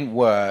on didn't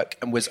work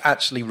and was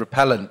actually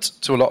repellent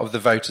to a lot of the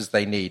voters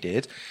they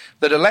needed.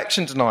 That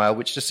election denial,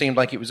 which just seemed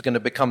like it was going to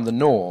become the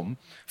norm,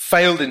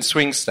 failed in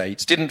swing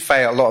states, didn't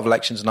fail. A lot of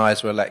election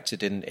deniers were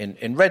elected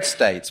in red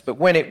states. But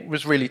when it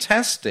was really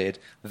tested,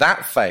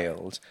 that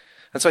failed.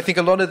 And so I think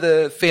a lot of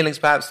the feelings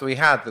perhaps that we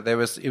had, that it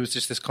was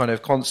just this kind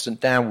of constant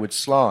downward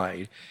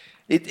slide,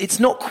 it's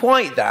not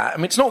quite that. I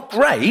mean, it's not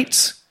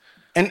great.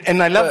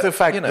 And I love the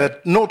fact you know.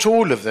 that not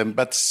all of them,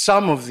 but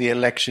some of the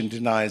election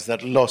deniers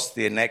that lost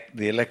the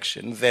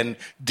election then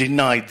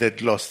denied they'd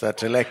lost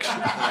that election,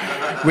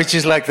 which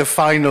is like the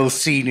final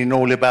scene in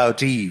All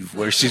About Eve,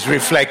 where she's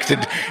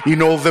reflected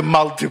in all the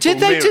multiple Did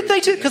they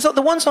mirrors. do? Because the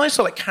ones I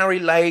saw, like Carrie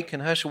Lake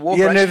and Herschel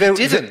Walker, Yeah, no,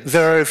 didn't.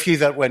 there are a few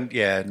that went,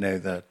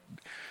 that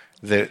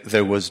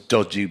there was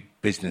dodgy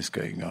business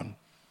going on.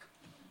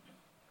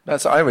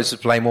 I always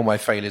just blame all my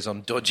failures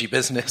on dodgy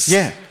business.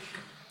 Yeah.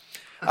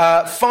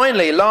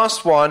 Finally,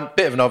 last one,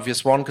 bit of an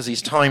obvious one because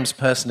he's Times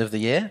Person of the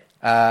Year.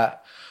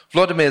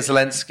 Vladimir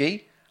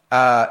Zelensky,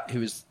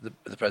 who is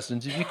the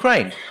president of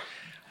Ukraine.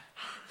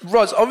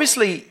 Ros,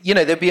 obviously,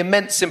 there'd be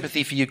immense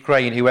sympathy for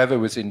Ukraine, whoever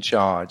was in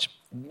charge.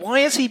 Why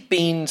has he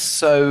been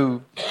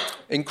so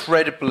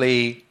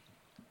incredibly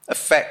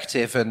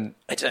effective and,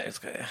 I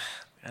don't know,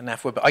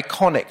 enough word, but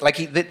iconic?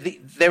 Like,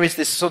 there is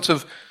this sort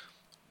of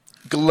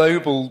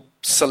global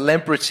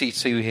celebrity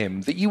to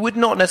him that you would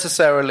not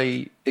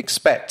necessarily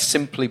expect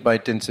simply by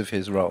dint of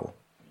his role.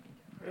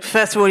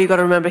 First of all, you've got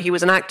to remember he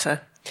was an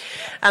actor,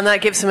 and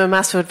that gives him a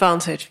massive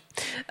advantage.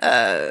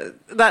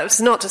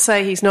 That's not to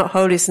say he's not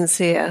wholly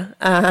sincere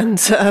and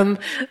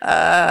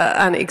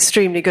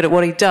extremely good at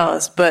what he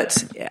does,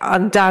 but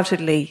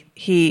undoubtedly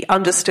he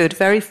understood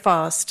very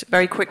fast,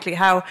 very quickly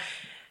how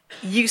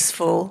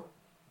useful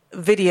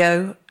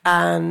video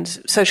and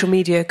social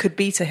media could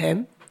be to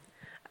him.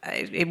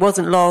 It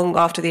wasn't long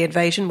after the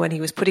invasion when he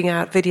was putting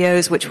out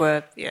videos which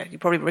were, you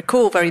probably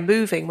recall, very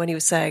moving, when he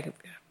was saying,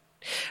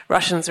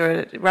 Russians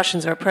are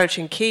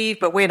approaching Kyiv,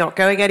 but we're not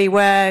going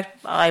anywhere.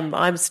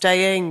 I'm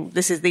staying.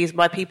 These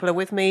my people are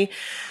with me.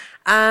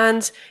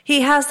 And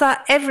he has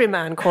that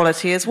everyman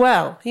quality as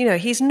well.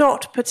 He's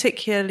not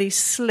particularly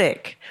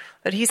slick,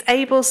 but he's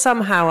able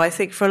somehow, I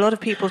think, for a lot of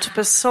people to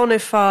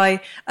personify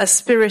a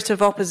spirit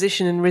of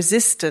opposition and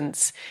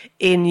resistance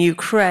in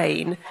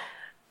Ukraine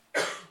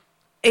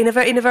in a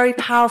very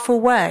powerful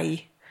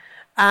way.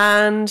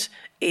 And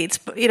it's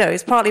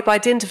partly by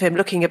dint of him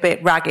looking a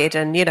bit ragged,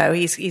 and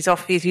he's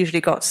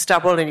usually got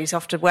stubble, and he's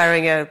often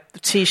wearing a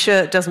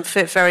t-shirt doesn't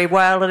fit very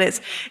well, and it's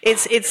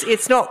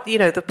not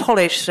the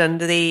polish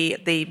and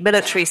the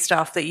military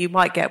stuff that you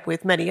might get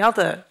with many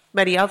other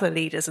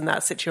leaders in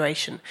that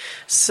situation.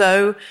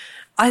 So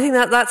I think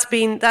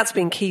that's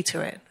been key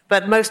to it.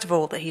 But most of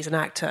all, that he's an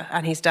actor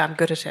and he's damn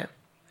good at it.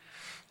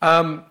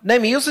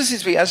 Naomi, you also seem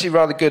to be actually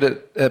rather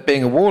good at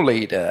being a war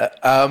leader.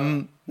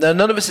 Now,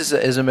 none of us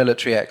is a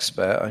military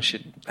expert, I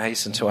should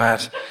hasten to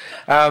add.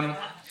 But,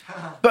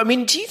 I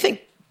mean, do you get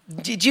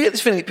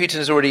this feeling that Putin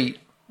has already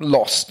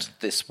lost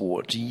this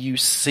war? Do you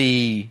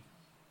see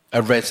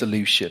a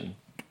resolution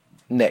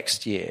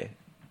next year?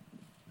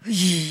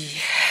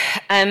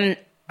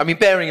 I mean,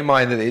 bearing in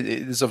mind that it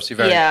is obviously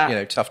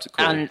very tough to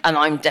call. And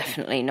I'm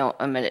definitely not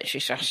a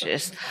military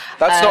strategist.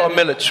 That's not a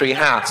military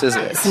hat, is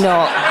it? It's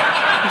not.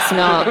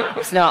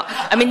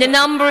 I mean, the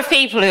number of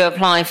people who are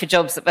applying for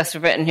jobs at Best for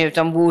Britain who have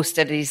done war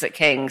studies at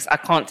King's, I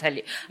can't tell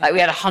you. Like, we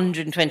had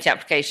 120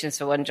 applications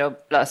for one job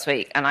last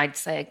week, and I'd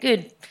say a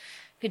good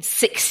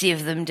 60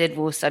 of them did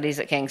war studies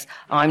at King's.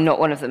 I'm not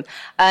one of them.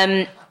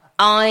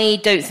 I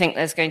don't think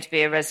there's going to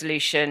be a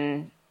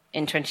resolution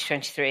in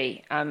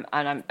 2023, and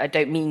I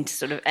don't mean to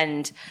sort of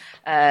end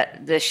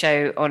the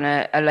show on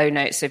a low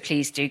note, so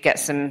please do get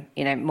some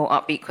more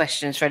upbeat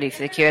questions ready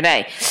for the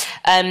Q&A.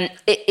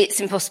 It's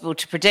impossible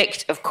to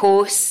predict, of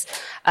course,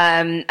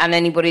 and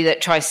anybody that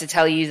tries to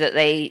tell you that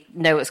they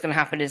know what's going to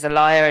happen is a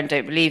liar, and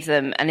don't believe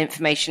them. And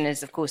information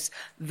is, of course,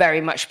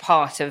 very much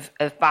part of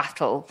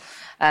battle,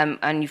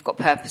 and you've got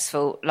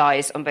purposeful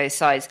lies on both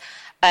sides.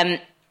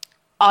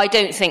 I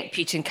don't think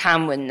Putin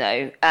can win,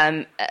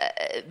 though,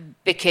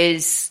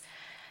 because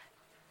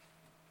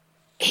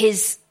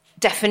his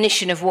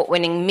definition of what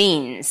winning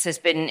means has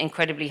been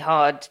incredibly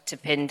hard to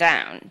pin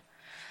down.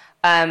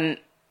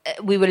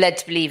 We were led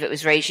to believe it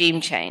was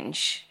regime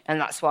change, and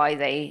that's why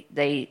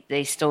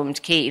they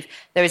stormed Kyiv.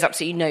 There is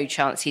absolutely no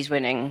chance he's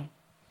winning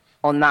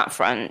on that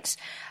front.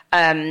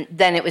 Then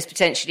it was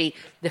potentially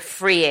the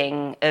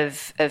freeing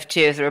of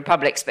two of the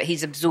republics, but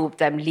he's absorbed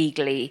them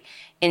legally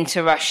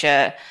into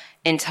Russia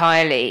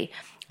entirely.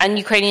 And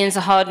Ukrainians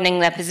are hardening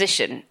their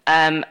position.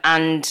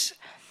 And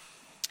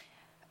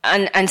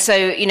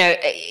so,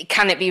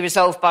 can it be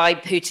resolved by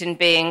Putin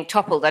being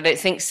toppled? I don't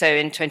think so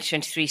in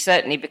 2023,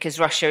 certainly, because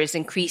Russia is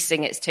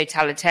increasing its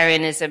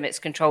totalitarianism, its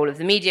control of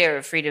the media,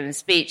 of freedom of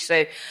speech.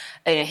 So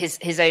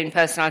his own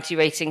personality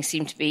ratings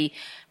seem to be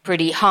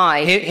pretty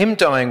high. Him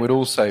dying would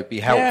also be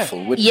helpful,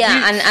 wouldn't it?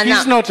 Yeah, and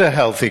he's not a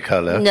healthy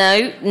colour.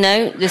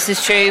 No, this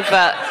is true,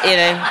 but,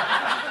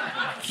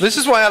 This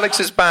is why Alex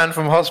is banned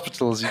from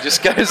hospitals. He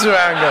just goes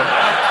around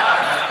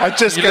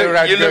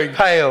going... You look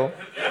pale.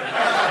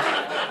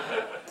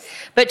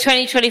 But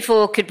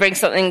 2024 could bring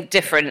something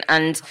different,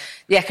 and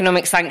the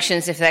economic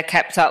sanctions, if they're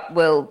kept up,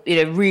 will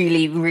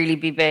really, really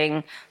be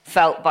being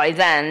felt by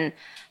then.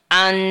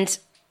 And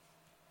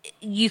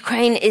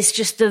Ukraine is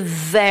just a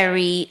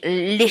very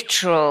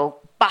literal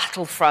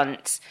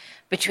battlefront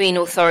between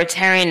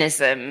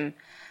authoritarianism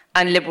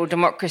and liberal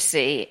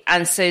democracy.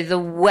 And so the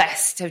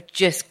West have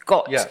just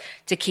got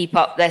to keep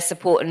up their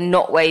support and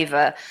not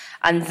waver.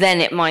 And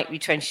then it might be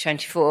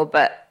 2024.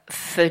 But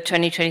for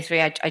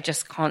 2023, I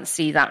just can't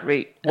see that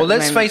route. Well,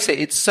 let's face it,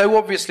 it's so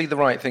obviously the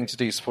right thing to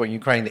do, supporting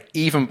Ukraine, that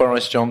even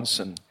Boris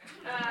Johnson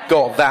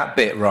got that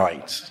bit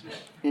right.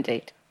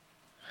 Indeed.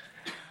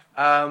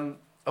 Oh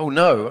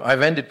no,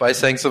 I've ended by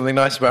saying something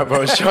nice about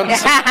Boris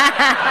Johnson.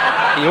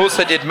 He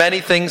also did many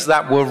things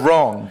that were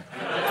wrong.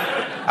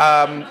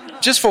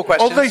 Just 4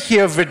 questions. Although he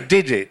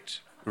overdid it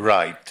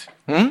right,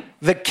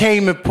 there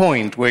came a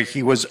point where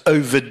he was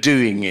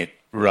overdoing it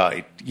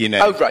right, you know.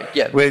 Oh, right,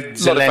 yeah. Where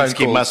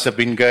Zelensky must have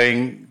been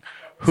going,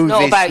 who Not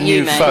this about new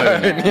you, mate.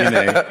 phone, you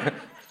know.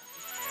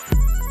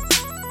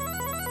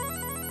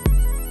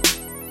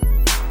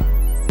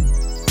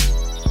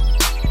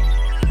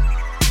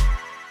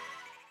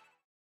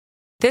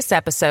 This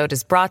episode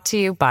is brought to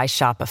you by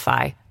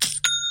Shopify.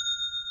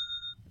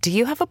 Do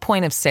you have a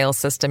point of sale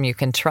system you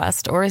can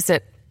trust, or is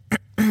it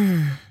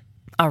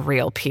a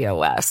real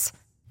POS?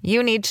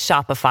 You need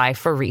Shopify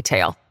for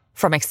retail.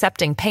 From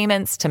accepting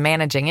payments to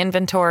managing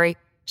inventory,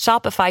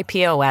 Shopify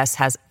POS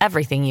has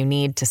everything you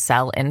need to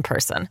sell in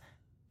person.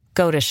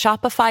 Go to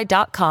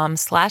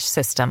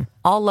shopify.com/system,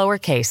 all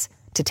lowercase,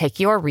 to take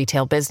your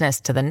retail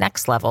business to the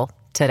next level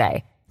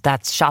today.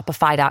 That's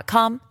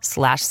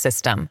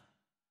shopify.com/system.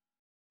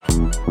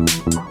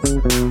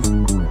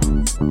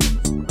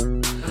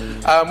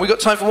 We've got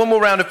time for one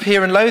more round of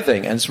Fear and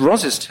Loathing, and it's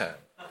Roz's turn.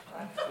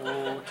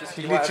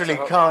 You literally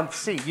can't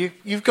see.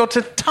 You've got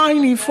a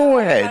tiny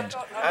forehead.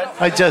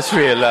 I just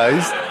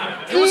realised.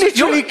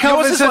 Literally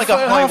yours is like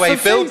a highway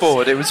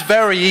billboard. It was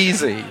very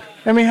easy.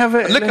 Let me have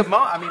a Look at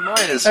mine. I mean,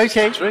 mine is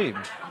Okay. extreme.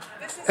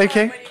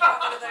 Okay.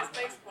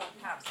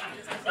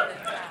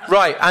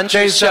 Right,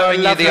 Andrew's There's our showing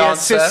you lovely the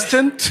answer.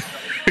 assistant.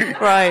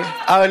 Right.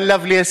 Our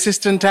lovely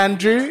assistant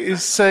Andrew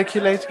is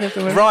circulating at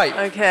the moment. Right,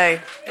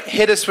 Okay.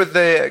 hit us with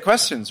the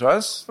questions,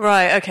 Roz.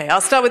 Right. Okay. I'll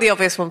start with the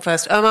obvious one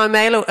first. Am I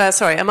male? Or,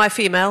 am I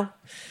female?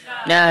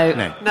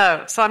 No.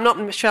 No. So I'm not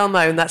Michelle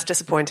Mone. That's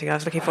disappointing. I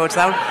was looking forward to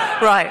that one.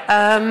 Right.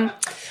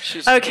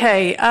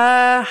 Okay.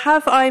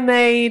 Have I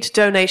made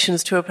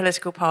donations to a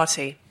political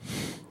party?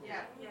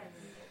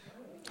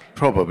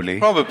 Probably.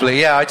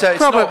 Probably, yeah.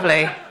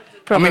 Probably.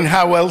 I mean,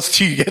 how else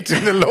do you get to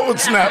the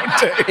Lords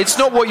nowadays? It's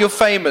not what you're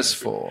famous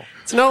for.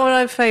 It's not what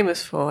I'm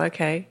famous for.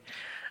 Okay.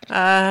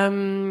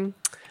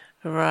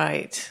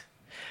 Right.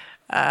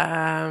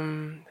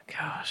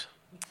 God.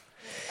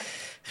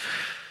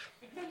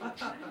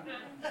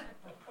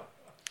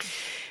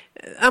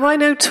 Am I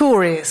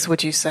notorious,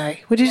 would you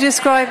say? Would you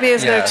describe me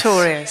as Yes.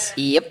 notorious?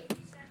 Yep.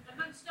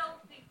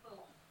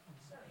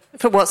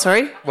 For what,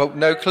 sorry? Well,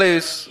 no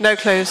clues. No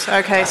clues.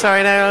 Okay,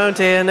 sorry, no, oh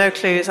dear, no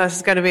clues. This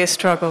is going to be a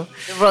struggle.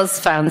 The Roz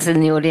fans in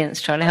the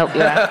audience trying to help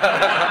you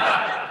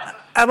out.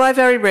 Am I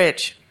very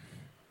rich?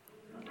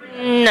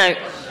 No.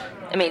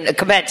 I mean,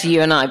 compared to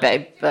you and I,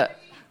 babe, but...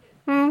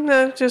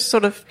 No, just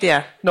sort of,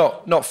 yeah.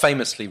 Not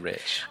famously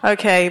rich.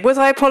 Okay, was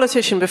I a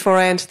politician before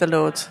I entered the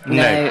Lords?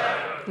 No.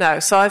 No,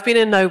 so I've been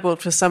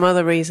ennobled for some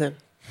other reason.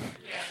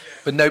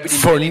 But nobody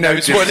really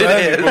knows what it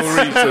discernible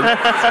is.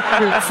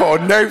 reason. For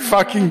no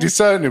fucking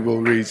discernible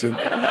reason.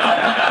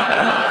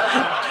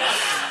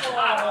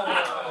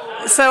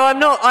 So I'm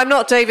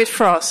not David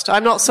Frost.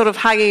 I'm not sort of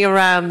hanging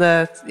around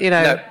the, you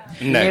know...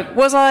 No.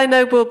 Was I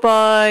ennobled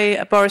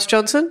by Boris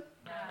Johnson?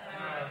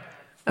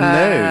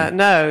 No.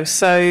 No,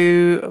 so...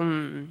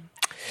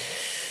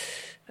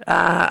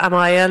 am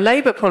I a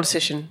Labour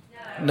politician?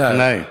 No.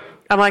 No.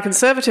 Am I a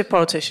Conservative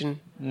politician?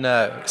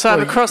 No. So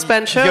I'm a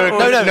crossbencher? You're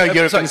or-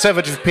 you're a sorry.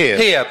 Conservative peer.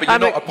 Here, but you're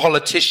I'm not a- a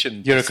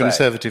politician. You're a per se.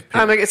 Conservative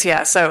peer.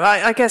 yeah, so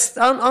I guess,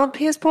 aren't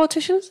peers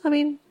politicians? I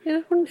mean,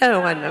 you know,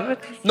 oh, I know.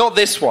 Not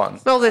this one.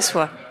 Not this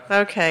one.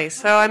 Okay,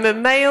 so I'm a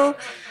male...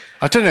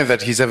 I don't know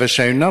that he's ever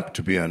shown up,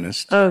 to be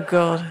honest. Oh,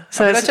 God.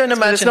 So I don't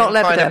imagine it's not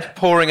him kind Lebedev. of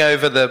poring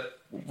over the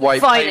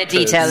white Finer papers.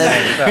 detail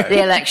of No.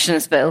 the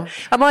elections bill.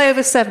 Am I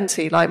over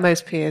 70, like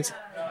most peers?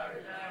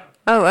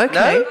 Oh,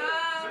 okay.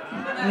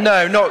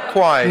 No, not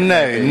quite.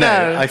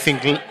 No. I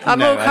think... I'm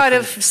no, all kind I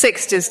of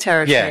 60s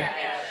territory. Yeah.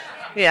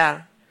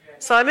 Yeah.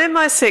 So I'm in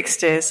my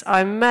 60s.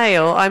 I'm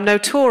male. I'm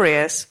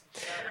notorious.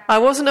 I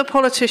wasn't a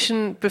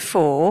politician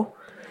before.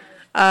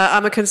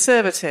 I'm a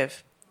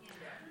Conservative.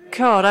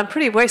 God, I'm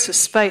pretty waste of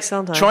space,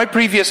 aren't I? Try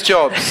previous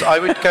jobs. I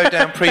would go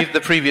down the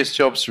previous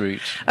jobs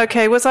route.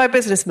 Okay, was I a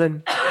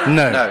businessman?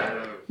 No.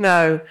 No.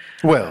 No.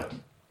 Well,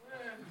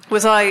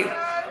 Was I...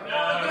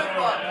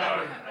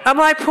 Am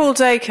I Paul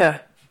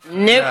Dacre?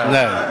 Nope.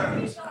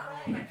 no.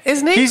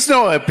 Isn't he? He's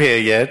not a peer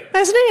yet.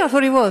 Isn't he? I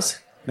thought he was.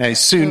 No, he's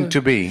soon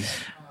to be.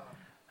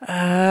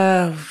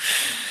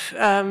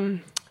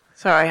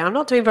 Sorry, I'm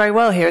not doing very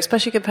well here,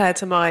 especially compared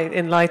to my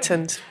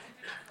enlightened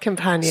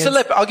companions.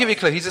 I'll give you a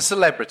clue. He's a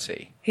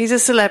celebrity. He's a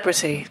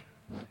celebrity.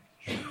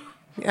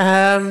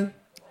 In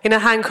a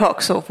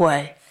Hancock sort of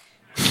way.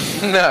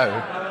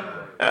 No.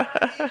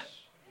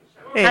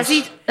 Has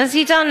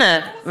he done a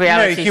No,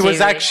 reality he was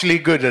TV? actually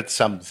good at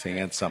something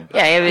at some point.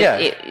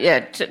 Yeah, Yeah.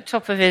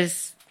 top of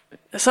his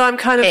So I'm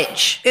kind of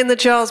in the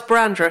Giles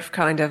Brandreth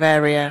kind of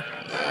area.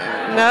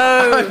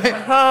 No.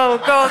 Oh,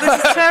 God,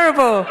 this is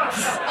terrible.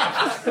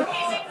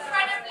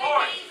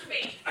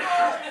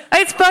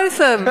 It's both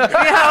of them.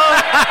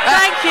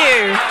 Thank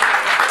you.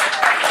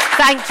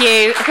 Thank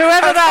you.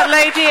 Whoever that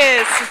lady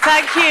is,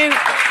 thank you.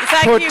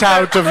 Thank you Put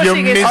out of your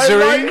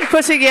misery.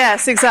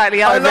 Yes, exactly.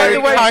 A very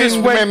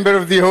kind member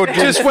of the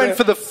audience. Just went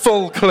for the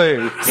full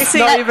clue.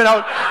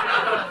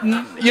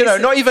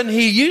 Not even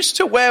he used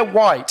to wear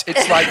white.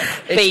 It's like,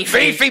 it's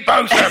beefy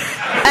Botham.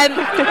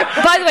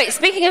 By the way,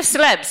 speaking of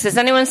celebs, has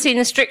anyone seen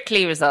the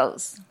Strictly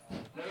results?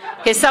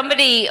 Because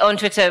somebody on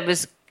Twitter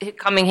was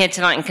coming here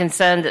tonight and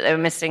concerned that they were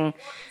missing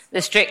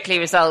the Strictly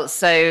results.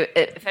 So,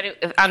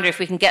 Andrew, if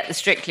we can get the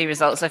Strictly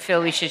results, I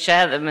feel we should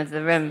share them with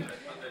the room.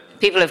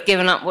 People have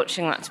given up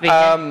watching that to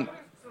begin.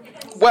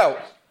 Well,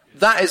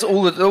 that is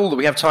all that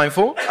we have time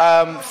for.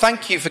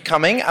 Thank you for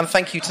coming, and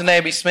thank you to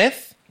Naomi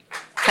Smith.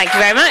 Thank you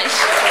very much.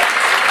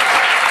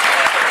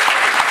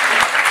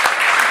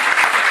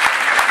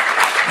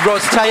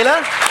 Ros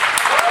Taylor.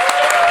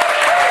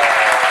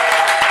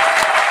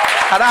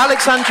 And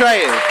Alex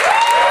Andreou.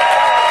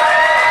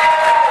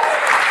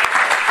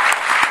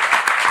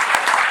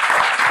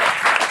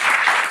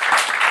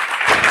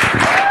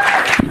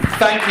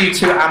 Thank you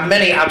to our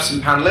many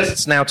absent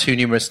panellists, now too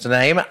numerous to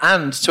name,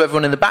 and to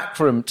everyone in the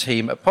backroom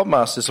team at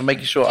Podmasters for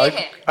making sure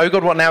Oh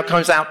God What Now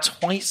comes out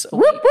twice a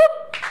week. Whoop,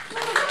 whoop.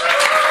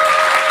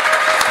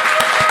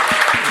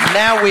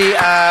 Now we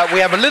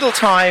have a little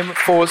time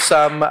for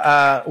some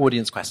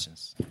audience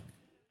questions. Do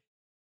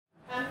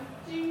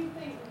you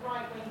think the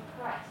right-wing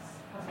press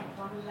has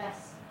become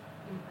less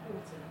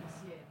important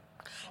this year?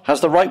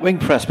 Has the right-wing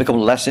press become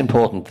less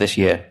important this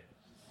year?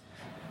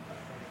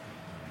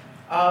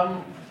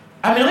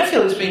 I mean, I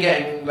feel it's been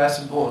getting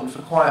less important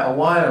for quite a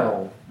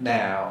while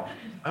now.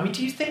 I mean,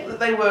 do you think that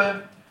they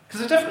were... Because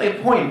there's definitely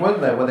a point,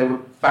 wasn't there, where they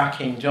were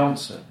backing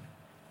Johnson.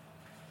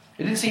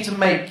 It didn't seem to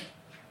make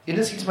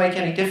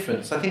any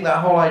difference. I think that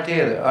whole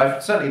idea that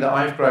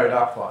I've grown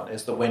up on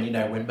is that when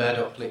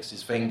Murdoch clicks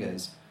his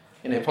fingers,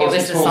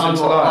 politics falls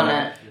into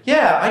line.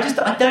 Yeah, I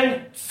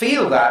don't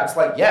feel that. It's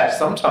like, yes,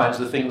 sometimes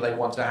the thing they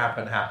want to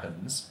happen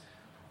happens,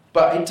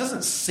 but it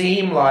doesn't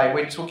seem like,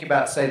 when you're talking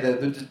about, say,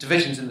 the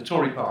divisions in the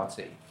Tory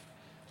party,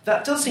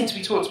 that does seem to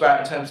be talked about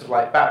in terms of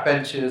like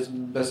backbenchers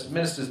versus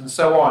ministers and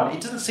so on. It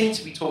doesn't seem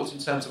to be talked in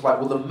terms of like,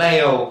 well, the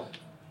Mail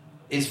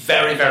is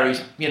very, very,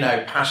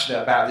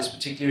 passionate about this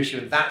particular issue,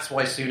 and that's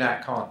why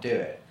Sunak can't do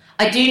it.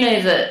 I do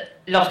know that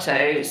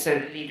Lotto, so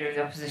the leader of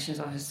the opposition's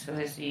office, for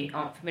those of you who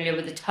aren't familiar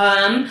with the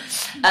term,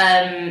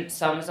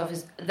 Starmer's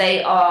office,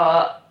 their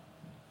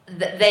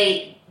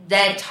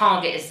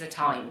target is the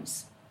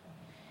Times.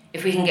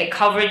 If we can get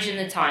coverage in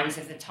the Times,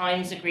 if the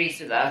Times agrees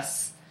with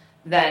us,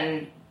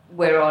 then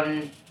we're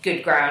on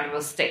good ground.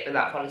 We'll stick with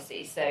that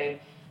policy. So,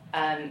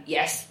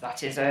 yes,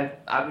 that is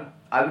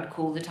I would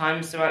call the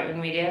Times the right-wing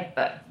media,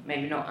 but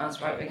maybe not as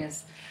right-wing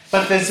as...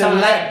 But there's a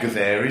lag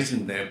there,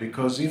 isn't there?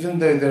 Because even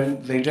though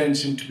they don't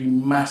seem to be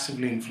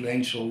massively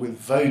influential with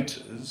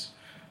voters,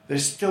 they're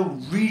still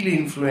really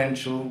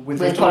influential with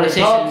the Tory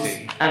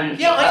party. And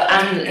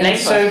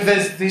so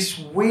there's this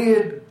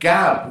weird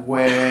gap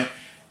where,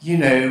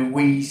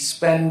 we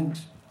spend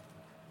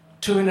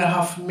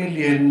 $2.5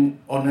 million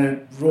on a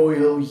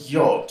royal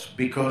yacht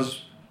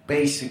because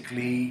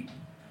basically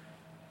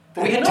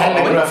the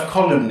Telegraph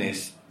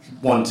columnist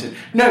wanted.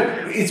 No,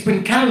 it's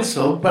been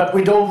cancelled, but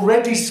we'd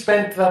already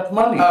spent that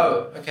money.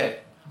 Oh, okay.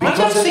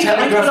 Because the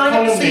Telegraph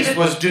columnist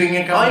was doing a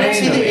campaign. I don't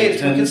see that it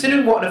is.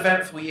 Considering what an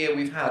eventful year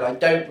we've had, I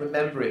don't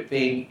remember it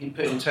being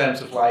put in terms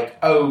of like,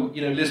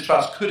 Liz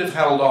Truss could have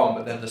held on,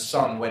 but then the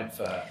Sun went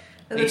for her.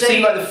 It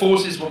seemed like the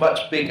forces were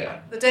much bigger.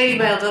 The Daily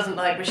Mail doesn't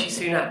like Rishi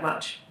Sunak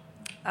much.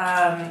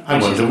 I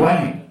wonder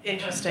why.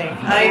 Interesting.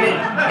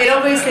 It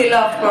obviously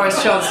loved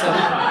Boris Johnson.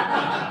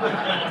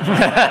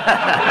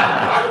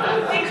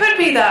 It could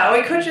be that, or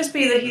it could just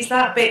be that he's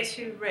that bit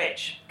too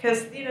rich.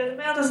 Because, the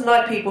Mail doesn't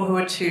like people who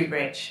are too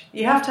rich.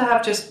 You have to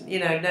have just,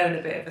 known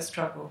a bit of a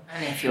struggle.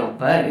 And if you're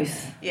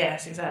both.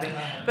 Yes, exactly.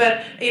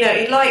 But,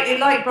 it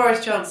liked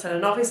Boris Johnson,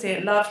 and obviously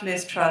it loved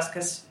Liz Truss,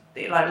 because...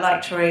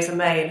 Like Theresa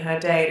May in her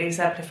day, it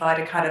exemplified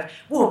a kind of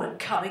woman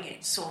coming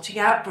in, sorting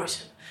out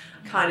Britain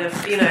kind of,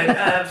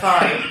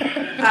 vibe.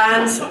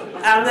 And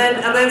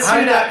then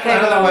Sunak came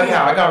along.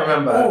 I can't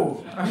remember.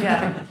 Ooh,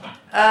 yeah.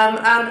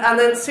 And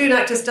then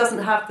Sunak just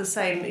doesn't have the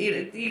same...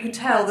 You can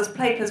tell this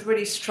paper's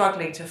really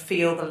struggling to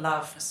feel the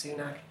love for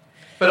Sunak.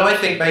 But I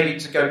think maybe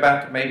to go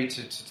back to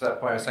that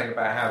point I was saying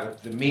about how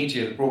the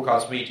media, the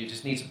broadcast media,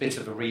 just needs a bit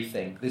of a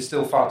rethink. There's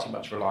still far too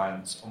much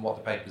reliance on what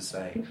the papers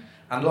say.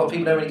 And a lot of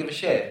people don't really give a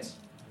shit.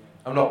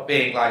 I'm not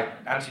being like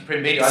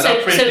anti-print media. I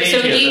love print media, so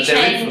but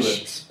their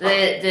influence.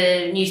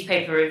 The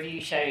newspaper review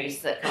shows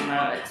that come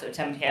out at sort of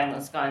 10 p.m.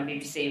 on Sky and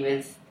BBC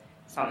with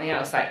something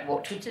else, like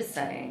what Twitter's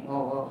saying,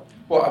 or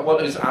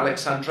what is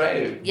Alex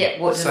Andreou? Yeah,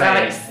 what does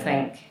Alex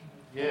think?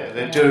 Yeah,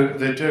 they do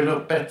a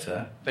lot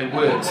better. They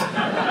would.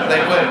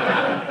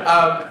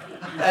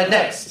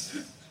 Next.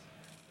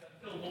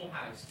 Phil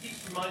Morehouse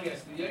keeps reminding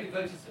us that the only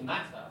voters that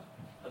matter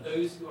are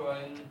those who are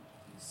in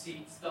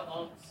seats that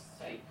aren't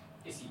safe.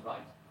 Is he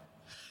right?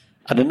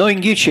 An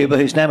annoying YouTuber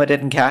whose name I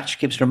didn't catch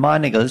keeps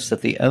reminding us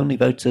that the only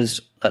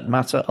voters that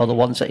matter are the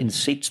ones that are in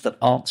seats that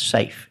aren't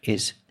safe.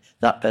 Is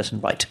that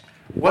person right?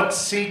 What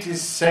seat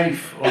is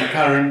safe on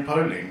current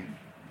polling?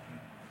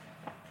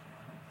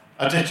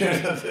 I don't know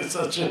that there's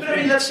such a But I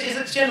mean, is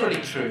it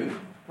generally true,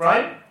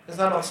 right? Is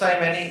that not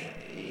saying many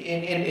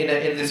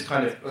in this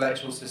kind of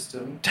electoral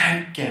system?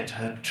 Don't get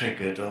her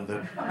triggered on the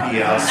PR.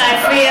 I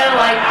feel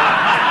like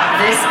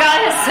this guy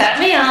has set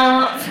me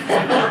up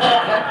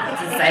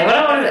to say what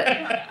I want to do.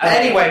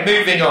 Anyway,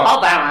 moving on.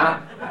 I'll bow out.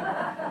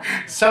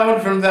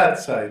 Someone from that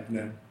side,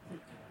 no.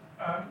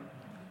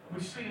 We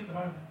see at the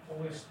moment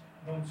all this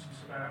nonsense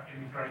about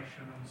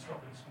immigration and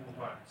stopping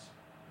small votes,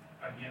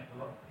 and yet a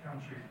lot of the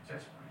country is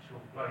desperately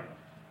short of labour.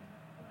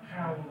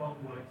 How long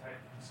will it take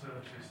the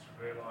Conservatives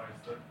to realise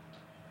that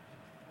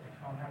they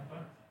can't have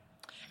both?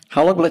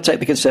 How long will it take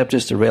the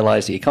Conservatives to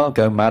realise that you can't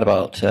go mad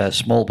about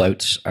small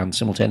boats and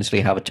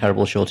simultaneously have a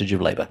terrible shortage of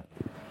labour?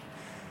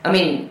 I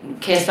mean,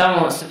 Keir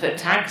Starmer wants to put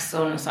tax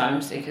on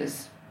asylum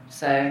seekers,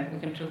 so we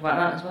can talk about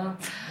that as well.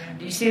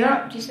 Do you see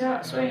that?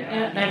 Sorry,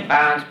 yeah, no,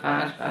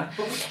 bad.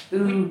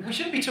 Ooh. We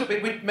shouldn't be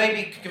talking. We may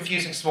be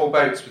confusing small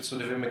boats with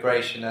sort of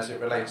immigration as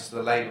it relates to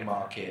the labour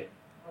market.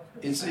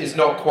 It's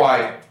not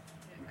quite.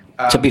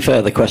 To be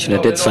fair, the questioner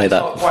did say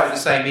that. It's not quite the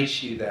same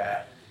issue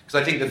there,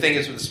 because I think the thing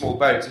is with the small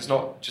boats, it's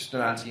not just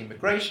an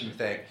anti-immigration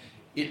thing.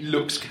 It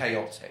looks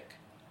chaotic.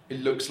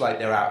 It looks like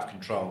they're out of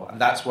control, and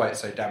that's why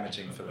it's so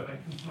damaging for them.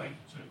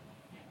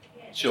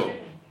 Sure.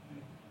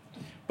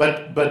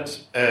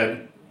 But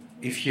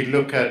if you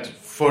look at,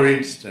 for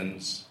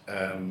instance,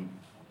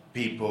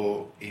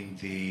 people in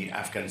the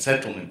Afghan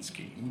settlement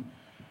scheme,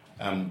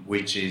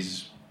 which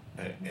is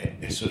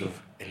a sort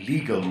of a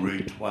legal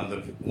route, one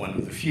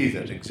of the few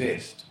that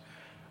exist,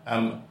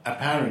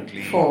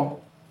 apparently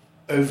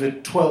over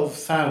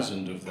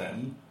 12,000 of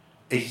them,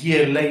 a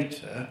year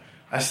later,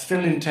 are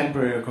still in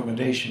temporary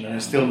accommodation and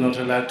are still not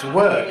allowed to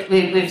work.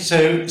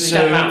 So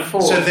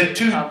the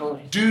two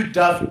do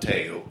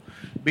dovetail,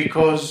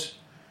 because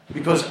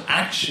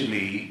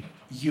actually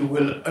you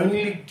will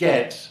only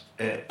get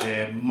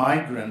a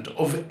migrant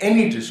of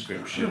any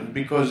description,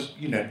 because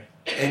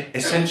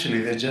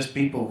essentially they're just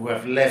people who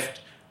have left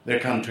their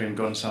country and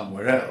gone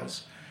somewhere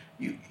else.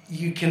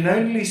 You can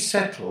only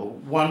settle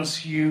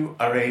once you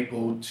are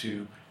able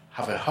to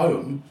have a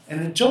home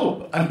and a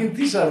job. I mean,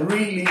 these are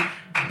really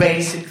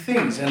basic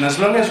things, and as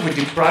long as we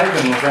deprive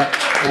them of that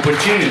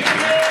opportunity.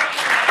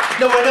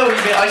 No, I know what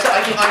you mean.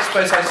 I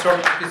suppose I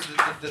struggle because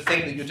the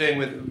thing that you're doing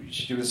with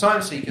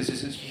asylum seekers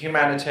is it's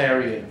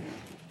humanitarian.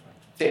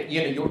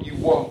 You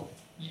want.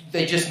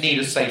 They just need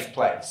a safe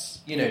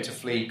place, to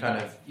flee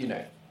kind of,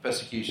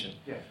 persecution,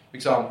 for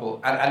example.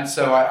 And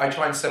so I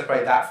try and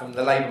separate that from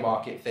the labour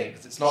market thing,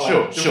 because it's not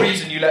the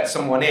reason you let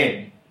someone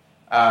in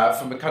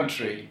from a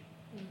country,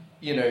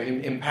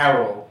 in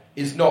peril,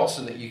 is not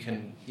so that you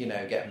can,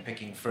 get them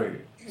picking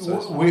fruit.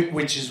 So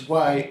which is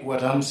why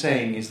what I'm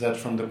saying is that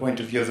from the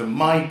point of view of the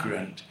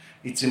migrant,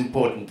 it's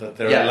important that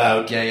they're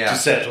allowed to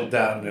settle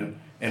down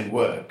and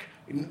work.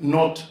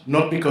 Not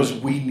because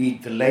we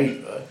need the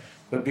labour,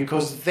 but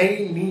because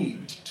they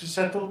need to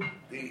settle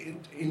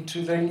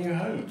into their new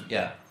home.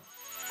 Yeah.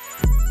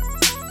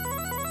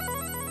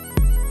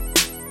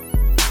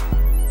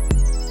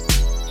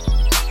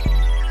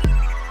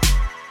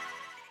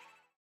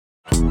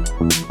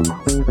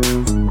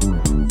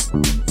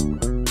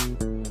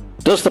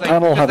 Does the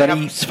panel have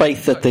any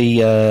faith that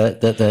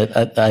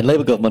the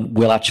Labour government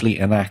will actually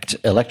enact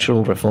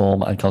electoral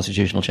reform and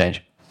constitutional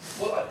change?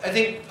 Well, I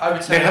think I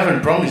would say they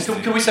haven't promised.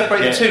 Can we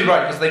separate the two,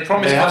 right? Because they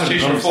promised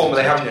constitutional reform, but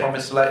they haven't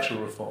promised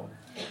electoral reform.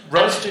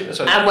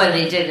 And when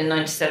they did in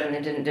 '97,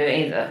 they didn't do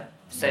it either.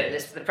 So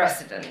this is the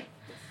precedent.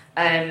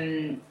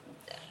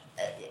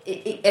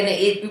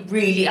 It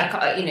really,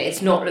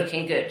 it's not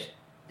looking good.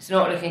 It's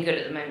not looking good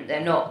at the moment.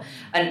 They're not,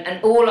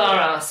 and all our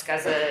ask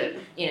as a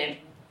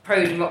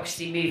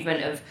pro-democracy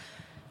movement of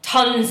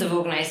tons of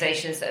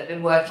organisations that have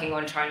been working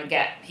on trying to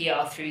get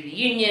PR through the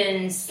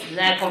unions,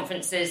 their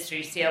conferences, through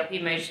CLP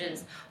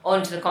motions,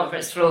 onto the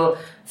conference floor,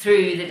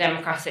 through the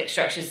democratic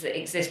structures that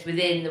exist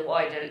within the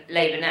wider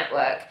Labour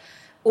network.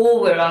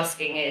 All we're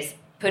asking is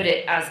put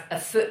it as a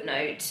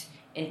footnote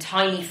in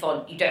tiny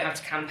font. You don't have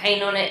to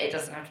campaign on it. It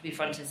doesn't have to be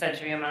front and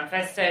centre in your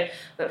manifesto,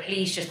 but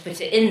please just put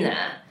it in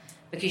there,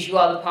 because you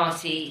are the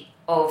party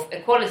of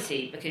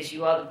equality, because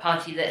you are the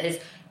party that has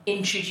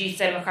introduced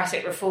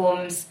democratic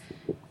reforms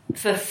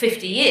for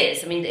 50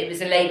 years. I mean, it was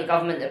a Labour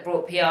government that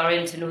brought PR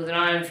into Northern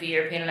Ireland for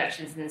European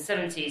elections in the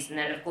 70s, and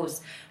then, of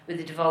course, with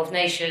the devolved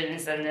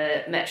nations and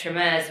the Metro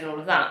mayors and all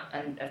of that,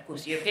 and, of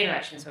course, European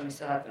elections when we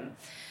still had them.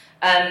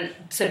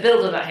 So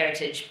build on that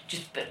heritage,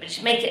 but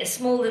just make it a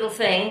small little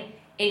thing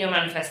in your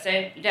manifesto.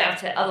 You don't have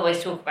to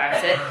otherwise talk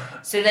about it.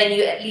 So then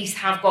you at least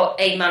have got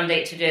a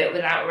mandate to do it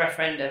without a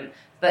referendum.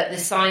 But the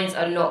signs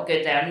are not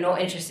good. They're not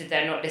interested.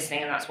 They're not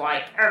listening. And that's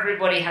why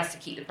everybody has to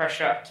keep the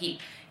pressure up, keep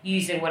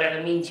using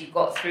whatever means you've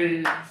got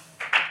through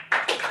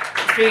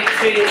through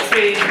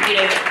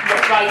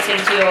writing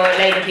to your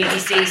Labour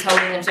PPCs,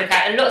 holding them to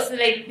account. And lots of the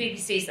Labour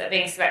PPCs that are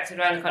being selected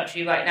around the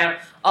country right now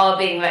are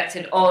being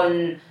elected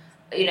on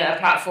a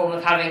platform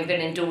of having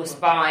been endorsed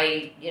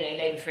by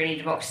Labour for a New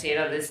Democracy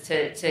and others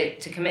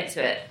to commit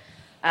to it.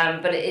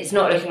 But it's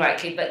not looking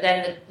likely. But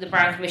then the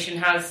Brown Commission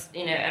has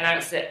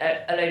announced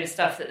a load of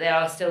stuff that they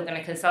are still going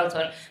to consult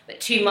on. But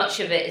too much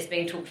of it is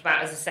being talked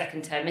about as a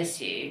second-term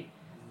issue.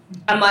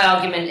 And my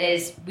argument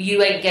is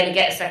you ain't going to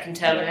get a second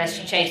term unless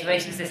you change the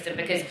voting system,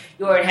 because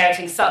you're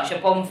inheriting such a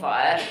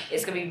bonfire.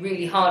 It's going to be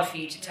really hard for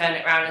you to turn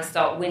it around and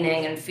start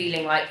winning and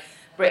feeling like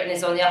Britain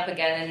is on the up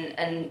again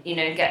and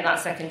getting that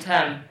second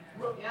term.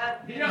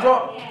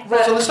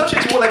 Ros, on the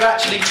subject of what they've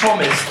actually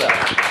promised,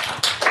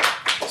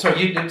 though. Sorry,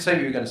 you didn't say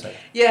what you were going to say.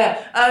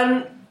 Yeah,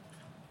 I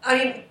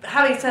mean,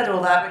 having said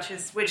all that,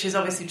 which is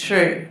obviously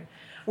true,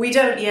 we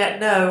don't yet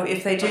know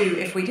if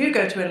we do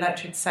go to an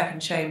elected second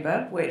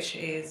chamber, which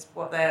is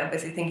what they're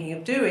obviously thinking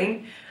of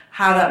doing,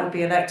 how that will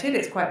be elected.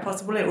 It's quite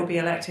possible it will be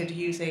elected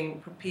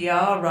using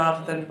PR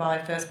rather than by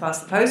first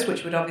past the post,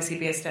 which would obviously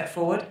be a step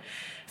forward.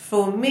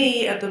 For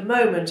me, at the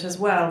moment as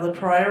well, the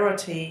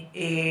priority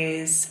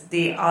is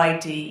the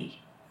ID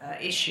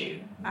issue,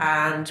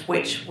 and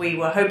which we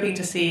were hoping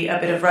to see a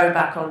bit of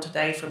rollback on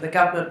today from the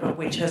government, but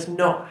which has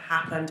not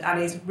happened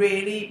and is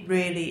really,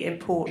 really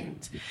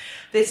important.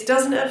 This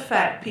doesn't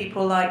affect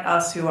people like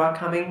us who are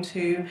coming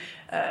to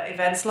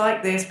events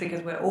like this,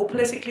 because we're all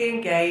politically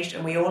engaged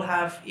and we all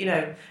have,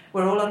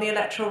 we're all on the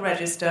electoral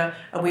register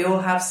and we all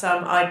have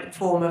some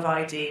form of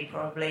ID,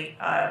 probably,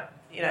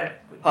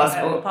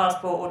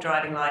 passport or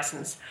driving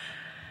licence.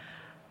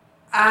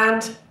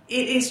 And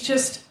it is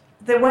just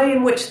the way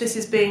in which this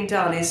is being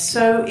done is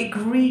so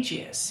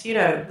egregious,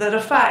 that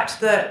the fact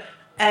that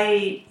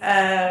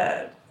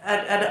an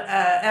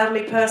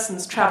elderly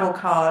person's travel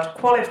card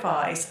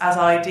qualifies as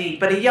ID,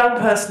 but a young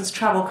person's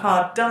travel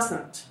card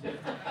doesn't,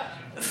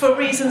 for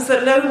reasons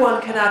that no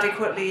one can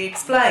adequately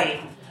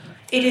explain.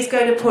 It is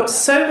going to put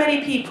so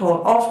many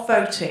people off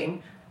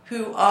voting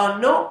who are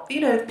not,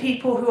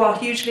 people who are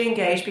hugely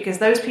engaged, because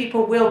those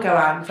people will go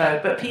out and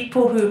vote, but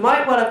people who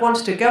might well have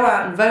wanted to go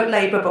out and vote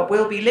Labour but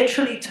will be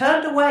literally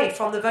turned away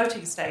from the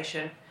voting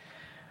station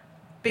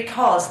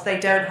because they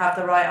don't have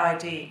the right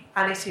ID.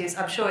 And it is,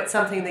 I'm sure it's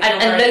something that...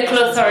 And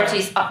local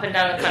authorities up and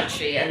down the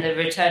country and the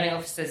returning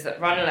officers that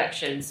run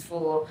elections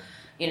for,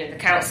 the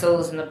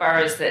councils and the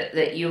boroughs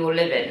that you all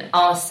live in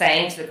are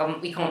saying to the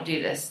government, we can't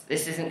do this.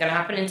 This isn't going to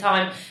happen in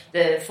time.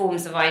 The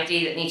forms of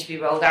ID that need to be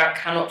rolled out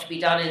cannot be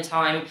done in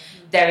time.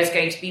 There is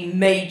going to be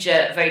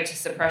major voter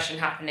suppression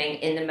happening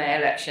in the May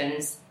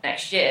elections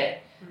next year.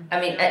 I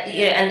mean,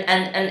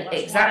 and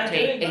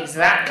exactly.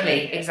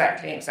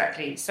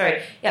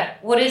 Sorry,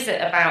 what is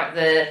it about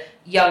the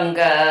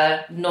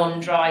younger,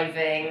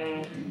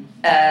 non-driving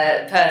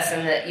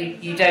person that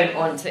you don't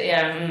want to...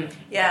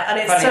 Yeah, and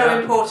it's so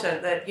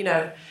important that,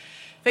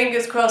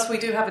 fingers crossed we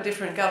do have a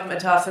different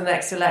government after the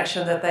next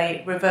election, that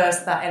they reverse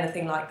that,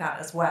 anything like that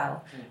as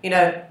well.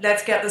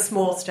 Let's get the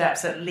small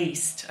steps at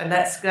least, and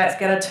let's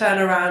get a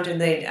turnaround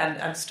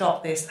and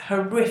stop this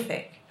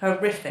horrific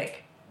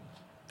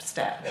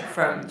step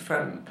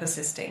from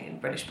persisting in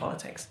British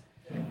politics.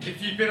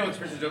 If you've been on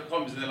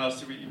Twitter.com in the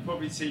last 2 weeks, you've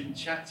probably seen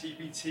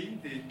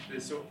ChatGPT,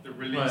 the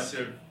release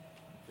of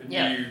the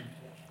new,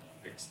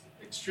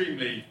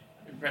 extremely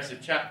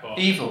impressive chatbot.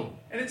 Evil.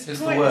 And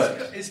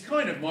it's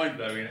kind of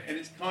mind-blowing, and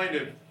it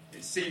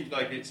seems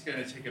like it's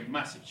going to take a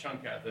massive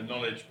chunk out of the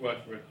knowledge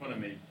worker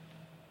economy.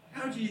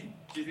 How do you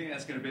think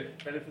that's going to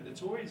benefit the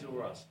Tories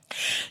or us?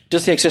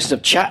 Does the existence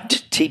of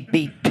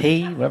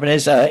ChatGPT, whatever it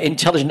is,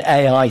 intelligent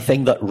AI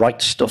thing that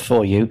writes stuff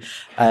for you,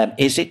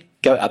 is it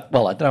I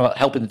don't know about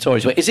helping the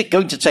Tories, but is it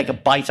going to take a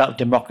bite out of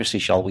democracy,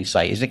 shall we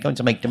say? Is it going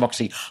to make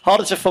democracy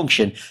harder to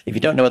function if you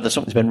don't know whether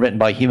something's been written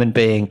by a human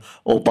being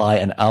or by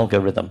an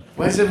algorithm?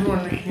 Why is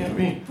everyone looking at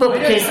me? Well,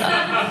 because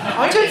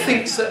I don't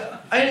think so.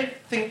 I don't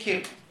think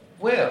it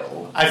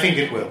will. I think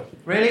it will.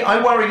 Really? I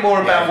worry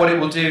more about what it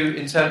will do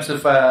in terms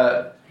of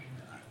I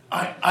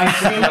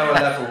think lower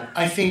level.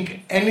 I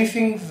think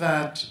anything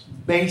that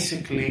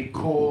basically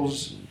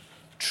calls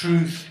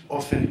truth,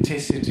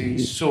 authenticity,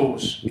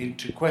 source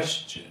into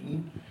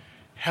question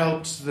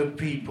helps the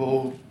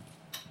people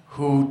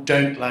who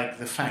don't like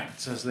the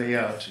facts as they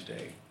are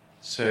today.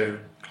 So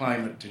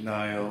climate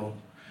denial,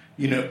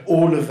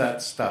 all of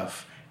that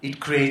stuff.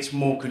 It creates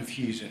more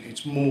confusion.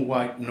 It's more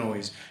white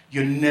noise.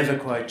 You're never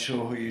quite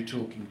sure who you're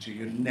talking to.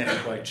 You're never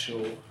quite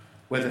sure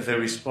whether the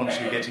response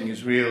you're getting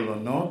is real or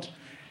not.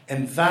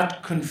 And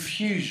that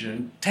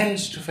confusion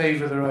tends to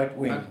favour the right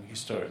wing,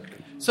 historically.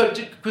 So,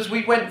 because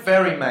we went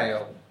very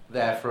male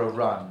there for a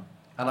run,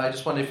 and I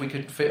just wonder if we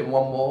could fit in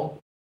one more.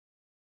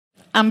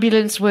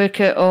 Ambulance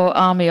worker or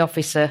army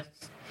officer?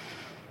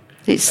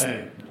 It's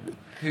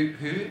who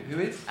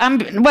is?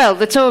 Well,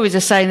 the Tories are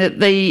saying that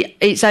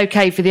it's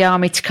okay for the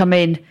army to come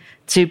in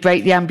to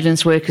break the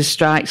ambulance workers'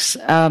 strikes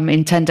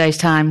in 10 days'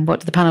 time.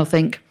 What do the panel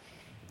think?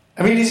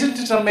 I mean, isn't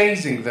it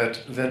amazing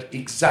that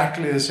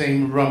exactly the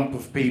same rump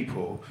of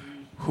people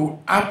who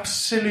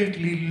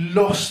absolutely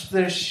lost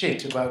their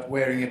shit about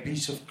wearing a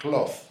piece of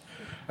cloth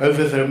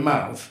over their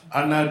mouth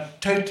are now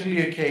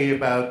totally okay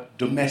about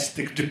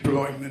domestic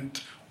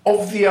deployment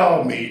of the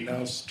army in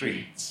our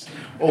streets,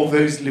 all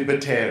those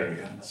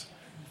libertarians.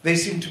 They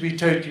seem to be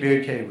totally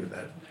okay with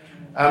that.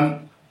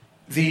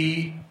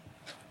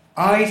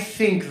 I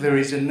think there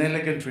is an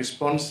elegant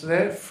response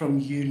there from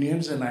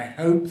unions, and I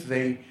hope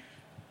they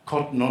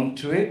cotton on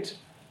to it.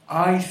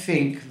 I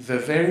think the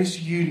various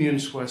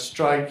unions who are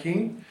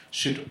striking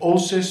should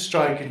also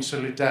strike in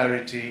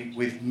solidarity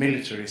with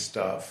military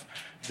staff.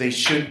 They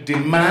should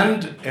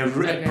demand a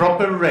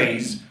proper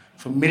raise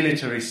for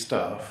military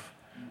staff,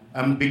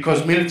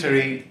 because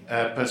military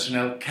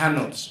personnel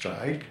cannot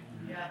strike.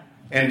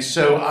 And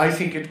so I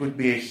think it would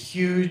be a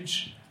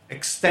huge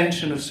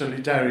extension of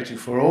solidarity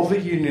for all the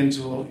unions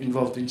who are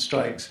involved in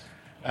strikes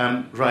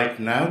right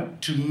now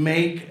to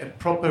make a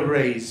proper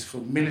raise for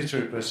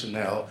military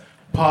personnel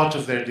part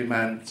of their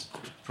demands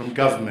from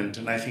government,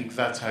 and I think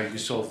that's how you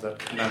solve that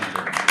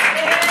conundrum.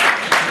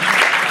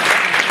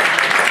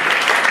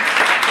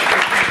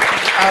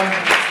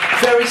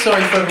 Very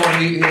sorry for everyone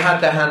who had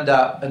their hand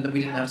up and that we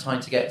didn't have time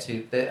to get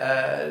to.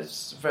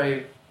 It's a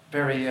very,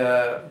 very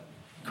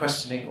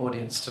questioning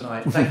audience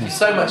tonight. Thank you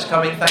so much for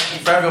coming. Thank you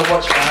for everyone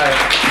watching at home.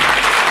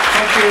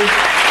 Thank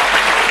you.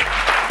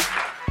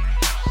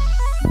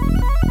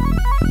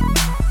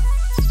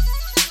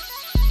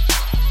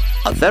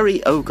 A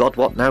very Oh God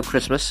What Now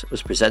Christmas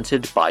was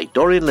presented by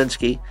Dorian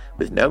Linsky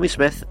with Naomi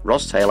Smith,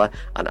 Roz Taylor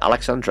and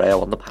Alex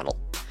Andreou on the panel.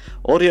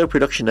 Audio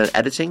production and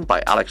editing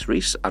by Alex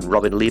Rees and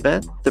Robin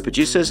Lieber. The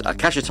producers are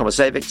Kasia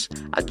Tomasewicz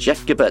and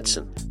Jeff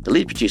Gebertson. The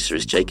lead producer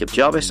is Jacob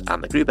Jarvis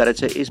and the group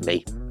editor is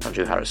me,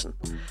 Andrew Harrison.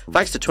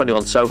 Thanks to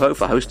 21 Soho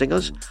for hosting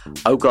us.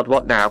 Oh God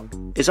What Now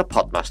is a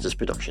Podmasters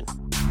production.